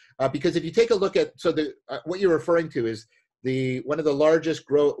thing. Because if you take a look at, what you're referring to is one of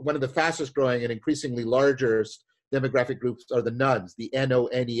the fastest growing and increasingly largest demographic groups are the nones, the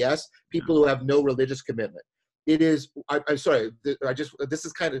NONES, people who have no religious commitment. It is. I'm sorry. This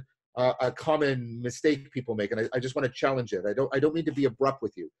is kind of a common mistake people make, and I just want to challenge it. I don't mean to be abrupt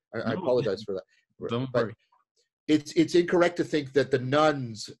with you. I apologize for that. Don't but worry. It's incorrect to think that the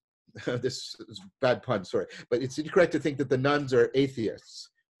nuns. This is bad pun, sorry, but it's incorrect to think that the nuns are atheists.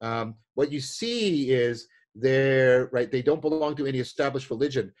 What you see is they don't belong to any established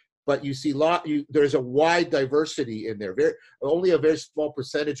religion, but you see there's a wide diversity in there. Only a very small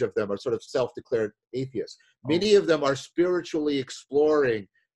percentage of them are sort of self-declared atheists. Many of them are spiritually exploring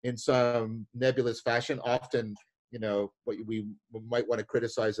in some nebulous fashion, often, what we might want to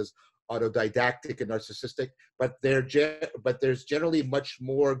criticize as autodidactic and narcissistic, but there's generally much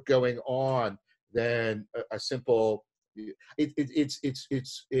more going on than a simple. It's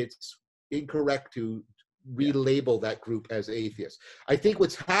incorrect to relabel that group as atheists. I think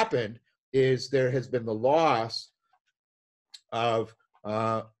what's happened is there has been the loss of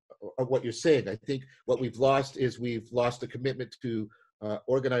what you're saying. I think what we've lost is we've lost a commitment to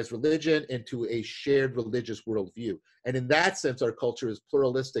organized religion and to a shared religious worldview. And in that sense, our culture is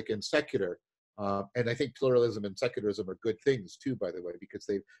pluralistic and secular. And I think pluralism and secularism are good things too, by the way, because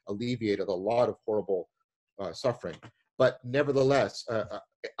they've alleviated a lot of horrible suffering. But nevertheless,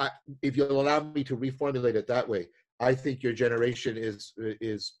 if you'll allow me to reformulate it that way, I think your generation is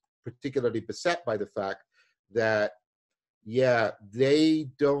particularly beset by the fact that, they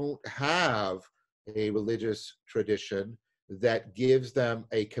don't have a religious tradition that gives them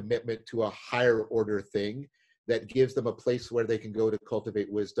a commitment to a higher order thing, that gives them a place where they can go to cultivate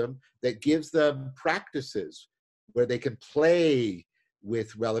wisdom, that gives them practices where they can play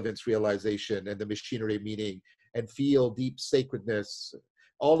with relevance realization and the machinery of meaning and feel deep sacredness.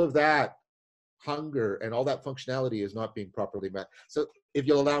 All of that hunger and all that functionality is not being properly met. So if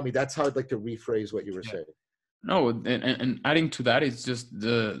you'll allow me, that's how I'd like to rephrase what you were saying. No, and adding to that, it's just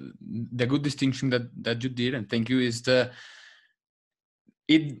the good distinction that you did, and thank you, is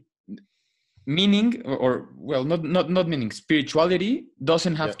meaning, or well, not meaning, spirituality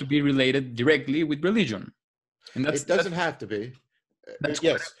doesn't have to be related directly with religion, and it doesn't have to be.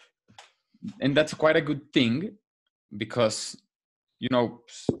 Yes, and that's quite a good thing, because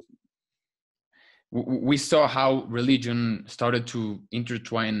we saw how religion started to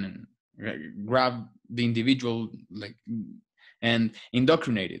intertwine and grab the individual, and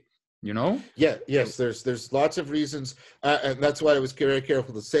indoctrinate it. Yes, there's lots of reasons, and that's why I was very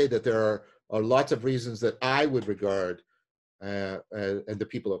careful to say that there are lots of reasons that I would regard, and the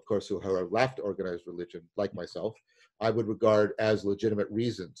people, of course, who are left organized religion, like myself, I would regard as legitimate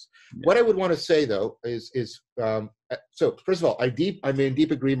reasons. What I would want to say, though, is so first of all, I'm in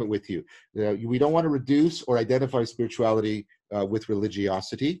deep agreement with you. We don't want to reduce or identify spirituality with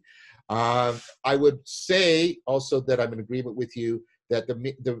religiosity. I would say also that I'm in agreement with you that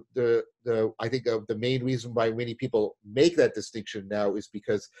I think the main reason why many people make that distinction now is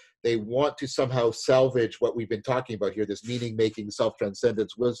because they want to somehow salvage what we've been talking about here, this meaning-making,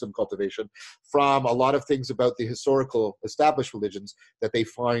 self-transcendence, wisdom cultivation, from a lot of things about the historical established religions that they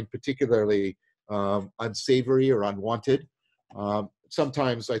find particularly unsavory or unwanted.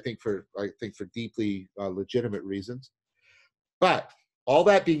 Sometimes I think for deeply legitimate reasons. But all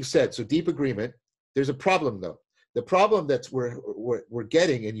that being said, so deep agreement. There's a problem, though. The problem that we're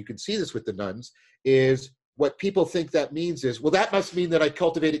getting, and you can see this with the nuns, is what people think that means is, well, that must mean that I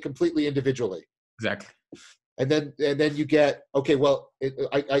cultivate it completely individually. Exactly. And then you get, okay, well,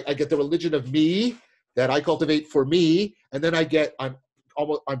 I get the religion of me that I cultivate for me, and then I'm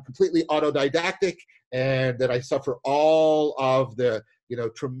completely autodidactic, and that I suffer all of the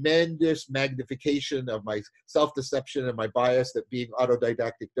tremendous magnification of my self-deception and my bias that being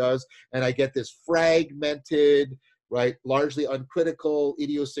autodidactic does. And I get this fragmented, right, largely uncritical,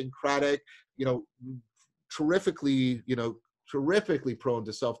 idiosyncratic, terrifically, terrifically prone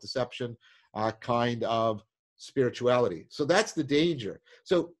to self-deception kind of spirituality. So that's the danger.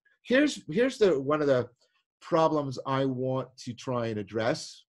 So here's one of the problems I want to try and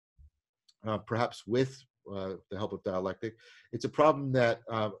address, perhaps with the help of dialectic. It's a problem that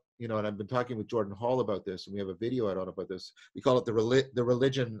and I've been talking with Jordan Hall about this, and we have a video out on about this. We call it the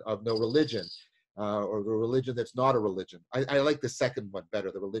religion of no religion, or the religion that's not a religion. I like the second one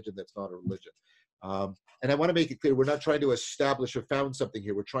better, the religion that's not a religion. And I want to make it clear, we're not trying to establish or found something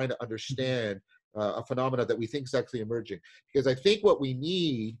here. We're trying to understand a phenomena that we think is actually emerging. Because I think what we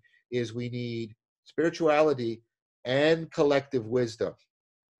need is we need spirituality and collective wisdom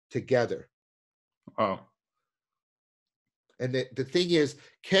together. Oh. And the thing is,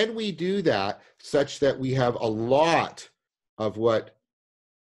 can we do that such that we have a lot of what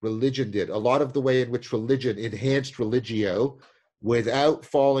religion did, a lot of the way in which religion enhanced religio, without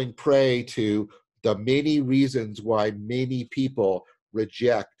falling prey to the many reasons why many people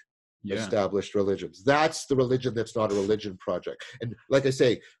reject established religions? That's the religion that's not a religion project. And like I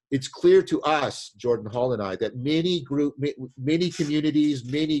say, it's clear to us, Jordan Hall and I, that many communities,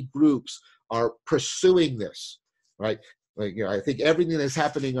 many groups are pursuing this, right? Like, I think everything that's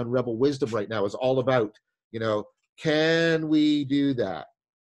happening on Rebel Wisdom right now is all about, can we do that?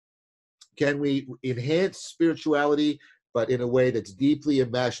 Can we enhance spirituality, but in a way that's deeply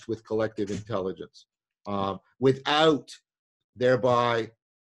enmeshed with collective intelligence, without thereby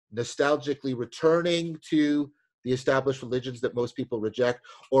nostalgically returning to the established religions that most people reject,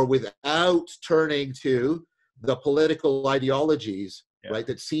 or without turning to the political ideologies, right,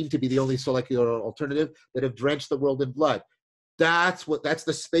 that seem to be the only secular alternative, that have drenched the world in blood. That's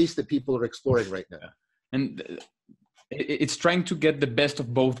the space that people are exploring right now. And it's trying to get the best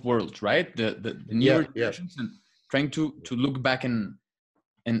of both worlds, right? The newer generations, and trying to look back and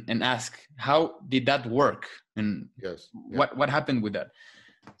ask, how did that work, and what happened with that?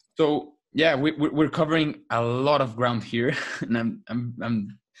 So we're covering a lot of ground here, and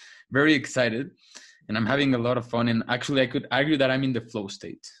I'm very excited, and I'm having a lot of fun. And actually, I could argue that I'm in the flow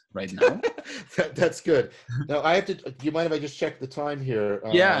state right now. That's good. Now I have to. Do you mind if I just check the time here?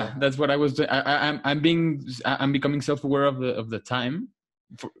 Yeah, that's what I was doing. I'm becoming self-aware of the time.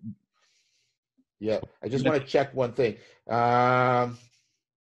 I just want to check one thing. That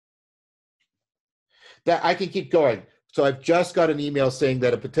I can keep going. So I've just got an email saying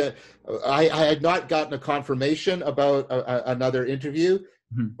that I had not gotten a confirmation about another interview,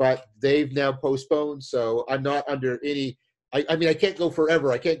 but they've now postponed. So I'm not under any. I mean, I can't go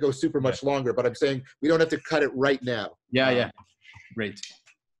forever. I can't go super much longer. But I'm saying we don't have to cut it right now. Great,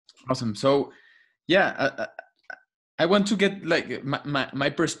 awesome. So I want to get like my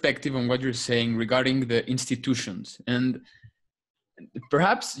perspective on what you're saying regarding the institutions, and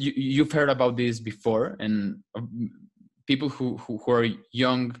perhaps you've heard about this before, and people who are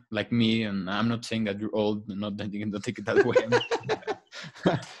young like me, and I'm not saying that you're old, don't take it that way.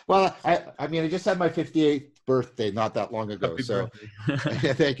 Well, I mean, I just had my 58th birthday not that long ago. Happy so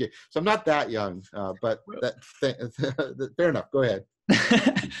birthday. thank you. So I'm not that young, but fair enough. Go ahead.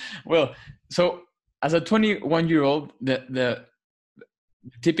 Well, so as a 21-year-old, the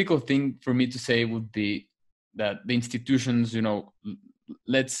typical thing for me to say would be that the institutions,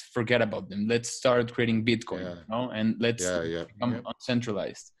 let's forget about them. Let's start creating Bitcoin, and let's become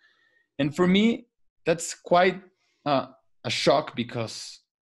uncentralized. And for me, that's quite a shock, because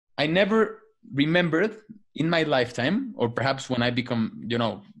I never remembered in my lifetime, or perhaps when I become,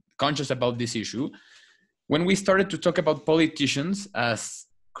 conscious about this issue, when we started to talk about politicians as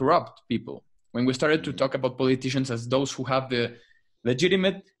corrupt people, when we started to talk about politicians as those who have the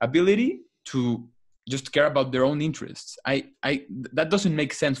legitimate ability to just care about their own interests. That doesn't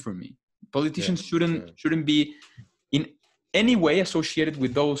make sense for me. Politicians shouldn't be in any way associated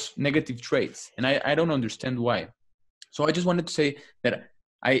with those negative traits. And I don't understand why. So I just wanted to say that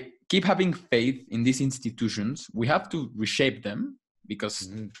I keep having faith in these institutions. We have to reshape them, because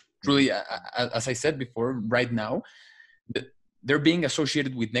truly, as I said before, right now, they're being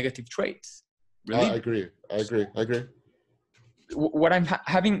associated with negative traits. Really? I agree. What I'm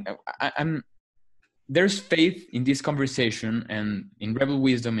having, there's faith in this conversation and in Rebel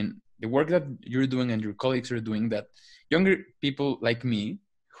Wisdom, and the work that you're doing and your colleagues are doing, that younger people like me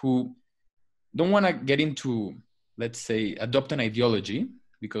who don't want to get into, let's say, adopt an ideology,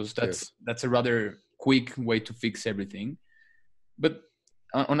 because that's a rather quick way to fix everything. But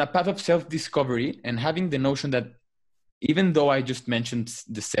on a path of self-discovery, and having the notion that even though I just mentioned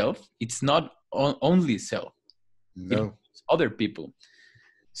the self, it's not only self. No. It's other people.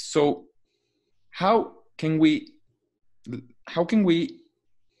 So how can we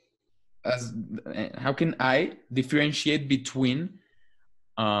as how can I differentiate between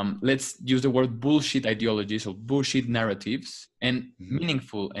let's use the word bullshit ideologies or bullshit narratives and Mhm.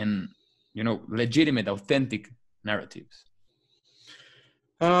 meaningful and legitimate, authentic narratives?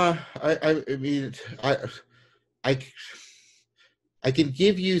 I mean, I, I can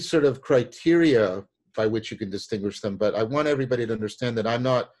give you sort of criteria by which you can distinguish them, but I want everybody to understand that I'm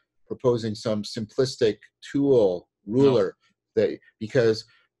not proposing some simplistic tool No, ruler that because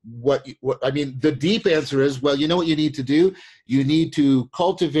what I mean, the deep answer is, well, you know what you need to do? You need to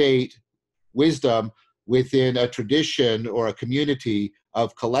cultivate wisdom within a tradition or a community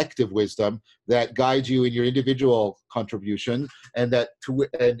of collective wisdom that guides you in your individual contribution, and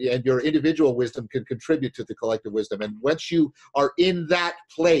and your individual wisdom can contribute to the collective wisdom. And once you are in that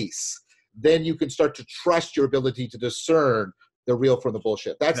place, then you can start to trust your ability to discern the real from the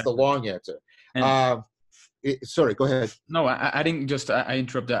bullshit. That's the exactly. long answer. And Sorry, go ahead. no, adding just I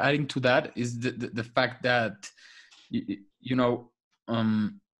interrupt. Adding to that is the fact that you know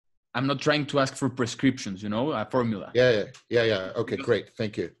I'm not trying to ask for prescriptions, a formula. Yeah. Okay, Because great.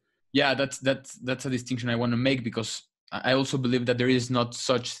 Thank you. yeah, that's a distinction I want to make, because I also believe that there is not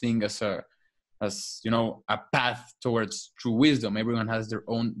such thing as a path towards true wisdom. Everyone has their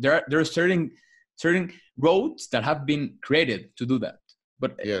own. There are certain roads that have been created to do that.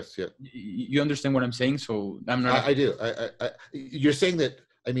 But Yes, yeah. you understand what I'm saying, so I'm not. I do. You're saying that,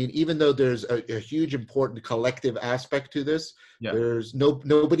 I mean, even though there's a huge important collective aspect to this, Yeah, there's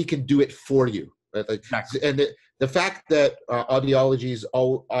nobody can do it for you. Right? Like, exactly. and the fact that ideologies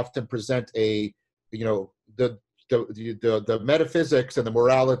all often present a, you know, the metaphysics and the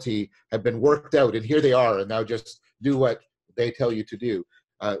morality have been worked out, and here they are, and now just do what they tell you to do.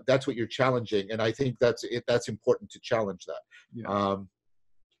 That's what you're challenging, and I think that's important to challenge that. Yeah.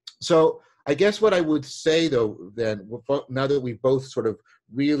 So I guess what I would say, though, then, now that we've both sort of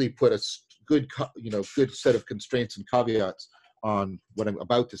really put a good set of constraints and caveats on what I'm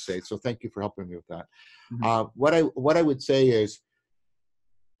about to say, so thank you for helping me with that. Mhm. What I would say is,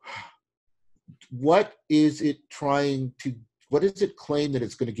 what is it trying to? What does it claim that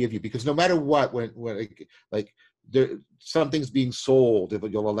it's going to give you? Because no matter what, when like there something's being sold, if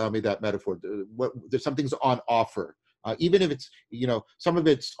you'll allow me that metaphor, there's something's on offer. Even if it's, some of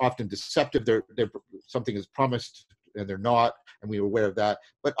it's often deceptive. They're something is promised and they're not, and we are aware of that.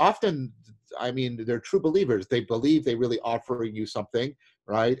 But often, I mean, they're true believers. They believe they really offering you something,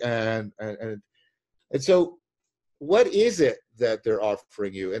 right? And so what is it that they're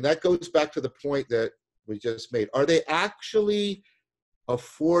offering you? And that goes back to the point that we just made. Are they actually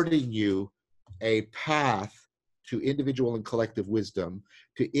affording you a path to individual and collective wisdom,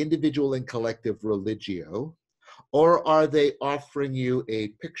 to individual and collective religio? Or are they offering you a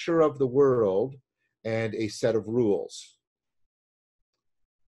picture of the world and a set of rules?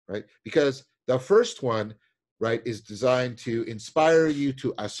 Right? Because the first one, right, is designed to inspire you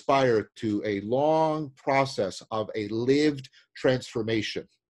to aspire to a long process of a lived transformation.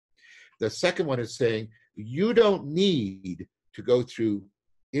 The second one is saying you don't need to go through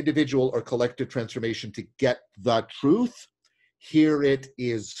individual or collective transformation to get the truth. Here it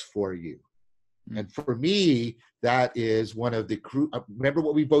is for you. Mm. And for me, that is one of the remember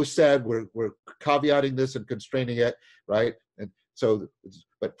what we both said, we're caveating this and constraining it, right? And so,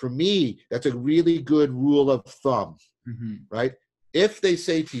 but for me, that's a really good rule of thumb, Mhm. right? If they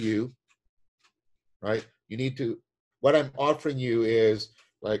say to you, right, you need to, what I'm offering you is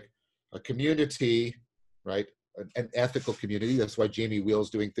like a community, right? An ethical community. That's why Jamie Wheel's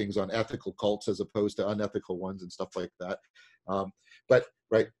doing things on ethical cults as opposed to unethical ones and stuff like that. But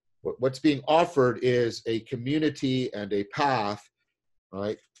right, what's being offered is a community and a path,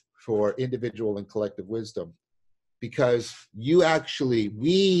 right, for individual and collective wisdom. Because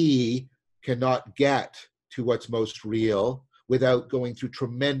we cannot get to what's most real without going through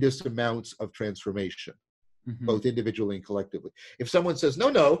tremendous amounts of transformation, Mhm. both individually and collectively. If someone says,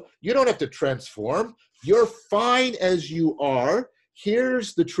 no, you don't have to transform, you're fine as you are,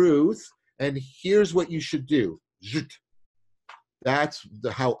 here's the truth, and here's what you should do. That's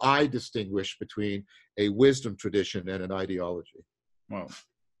how I distinguish between a wisdom tradition and an ideology. Well,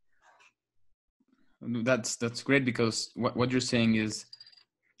 that's great, because what you're saying is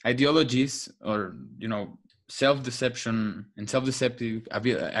ideologies, or self-deception and self-deceptive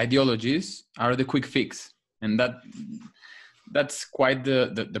ideologies are the quick fix, and that's quite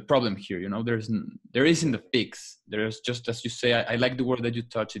the problem here. There isn't a fix. There's just, as you say, I like the word that you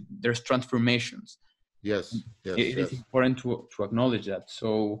touch it, there's transformations. Yes, It is yes. important to acknowledge that.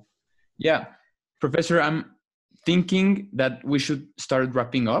 So yeah, Professor, I'm thinking that we should start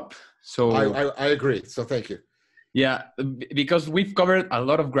wrapping up. I, So I, I agree. So thank you. Yeah, because we've covered a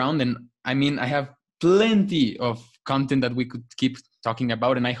lot of ground, and I mean, I have plenty of content that we could keep talking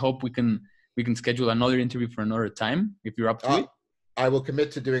about, and I hope we can schedule another interview for another time if you're up to it. I will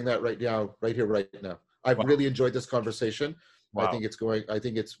commit to doing that right now, right here, right now. I've Wow. really enjoyed this conversation. Wow. I think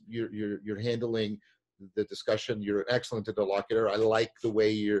it's you're handling the discussion. You're an excellent interlocutor. I like the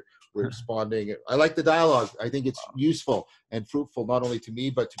way we're responding. I like the dialogue. I think it's useful and fruitful, not only to me,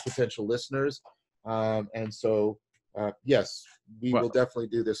 but to potential listeners. And so, yes, we will definitely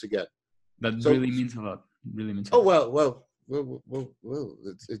do this again. That really means a lot. Really means a lot. Well,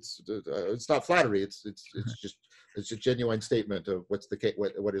 it's not flattery. It's just it's a genuine statement of what's the case,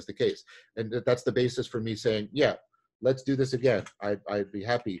 what is the case, and that's the basis for me saying, yeah, let's do this again. I'd be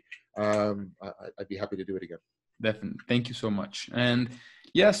happy. I'd be happy to do it again. Definitely. Thank you so much. And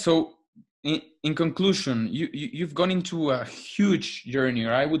yeah, so in conclusion, you've gone into a huge journey,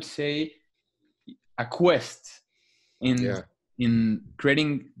 or I would say a quest in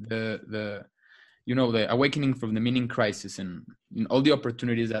creating the awakening from the meaning crisis, and all the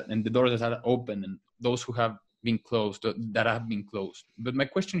opportunities and the doors that are open, and those who have been closed, that have been closed. But my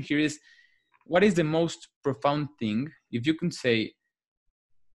question here is, what is the most profound thing, if you can say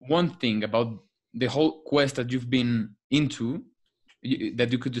one thing about the whole quest that you've been into,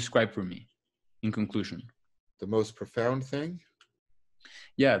 that you could describe for me in conclusion? The most profound thing?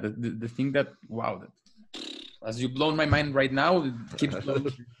 Yeah, the thing that, wow, that, as you've blown my mind right now, it keeps blowing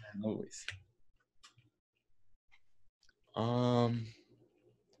my mind always.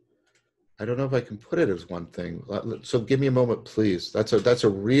 I don't know if I can put it as one thing. So give me a moment, please. That's a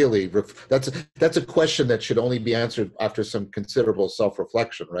question that should only be answered after some considerable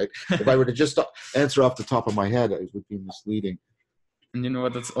self-reflection, right? If I were to just answer off the top of my head, it would be misleading. And you know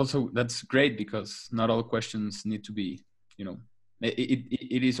what? That's great, because not all questions need to be,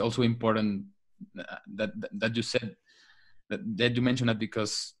 it is also important that you said that you mentioned that,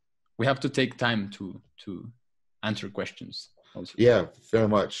 because we have to take time to answer questions also. Yeah, very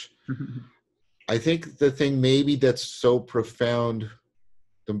much. I think the thing maybe that's so profound,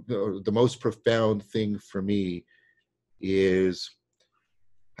 the most profound thing for me is,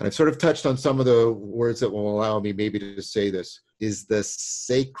 and I've sort of touched on some of the words that will allow me maybe to say this, is the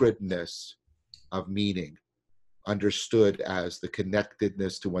sacredness of meaning, understood as the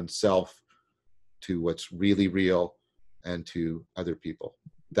connectedness to oneself, to what's really real, and to other people.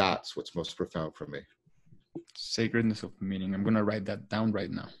 That's what's most profound for me. Sacredness of meaning. I'm going to write that down right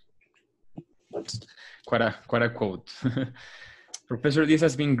now. That's quite a quote. Professor, this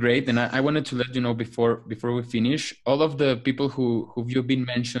has been great, and I wanted to let you know before we finish, all of the people who you've been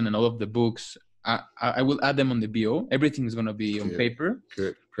mentioned and all of the books, I will add them on the bio. Everything is going to be on paper.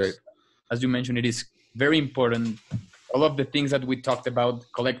 Good, great. As you mentioned, it is very important. All of the things that we talked about,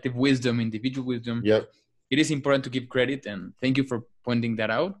 collective wisdom, individual wisdom. Yep. It is important to give credit, and thank you for pointing that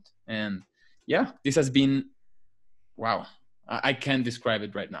out. And yeah, this has been, wow. I can't describe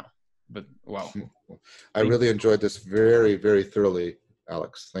it right now, but wow. I really enjoyed this very, very thoroughly,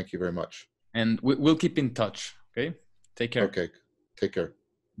 Alex. Thank you very much. And we'll keep in touch. Okay. Take care. Okay. Take care.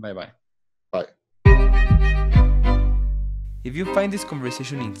 Bye-bye. Bye. If you find this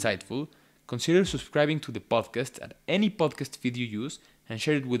conversation insightful, consider subscribing to the podcast at any podcast feed you use and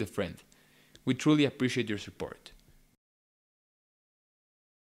share it with a friend. We truly appreciate your support.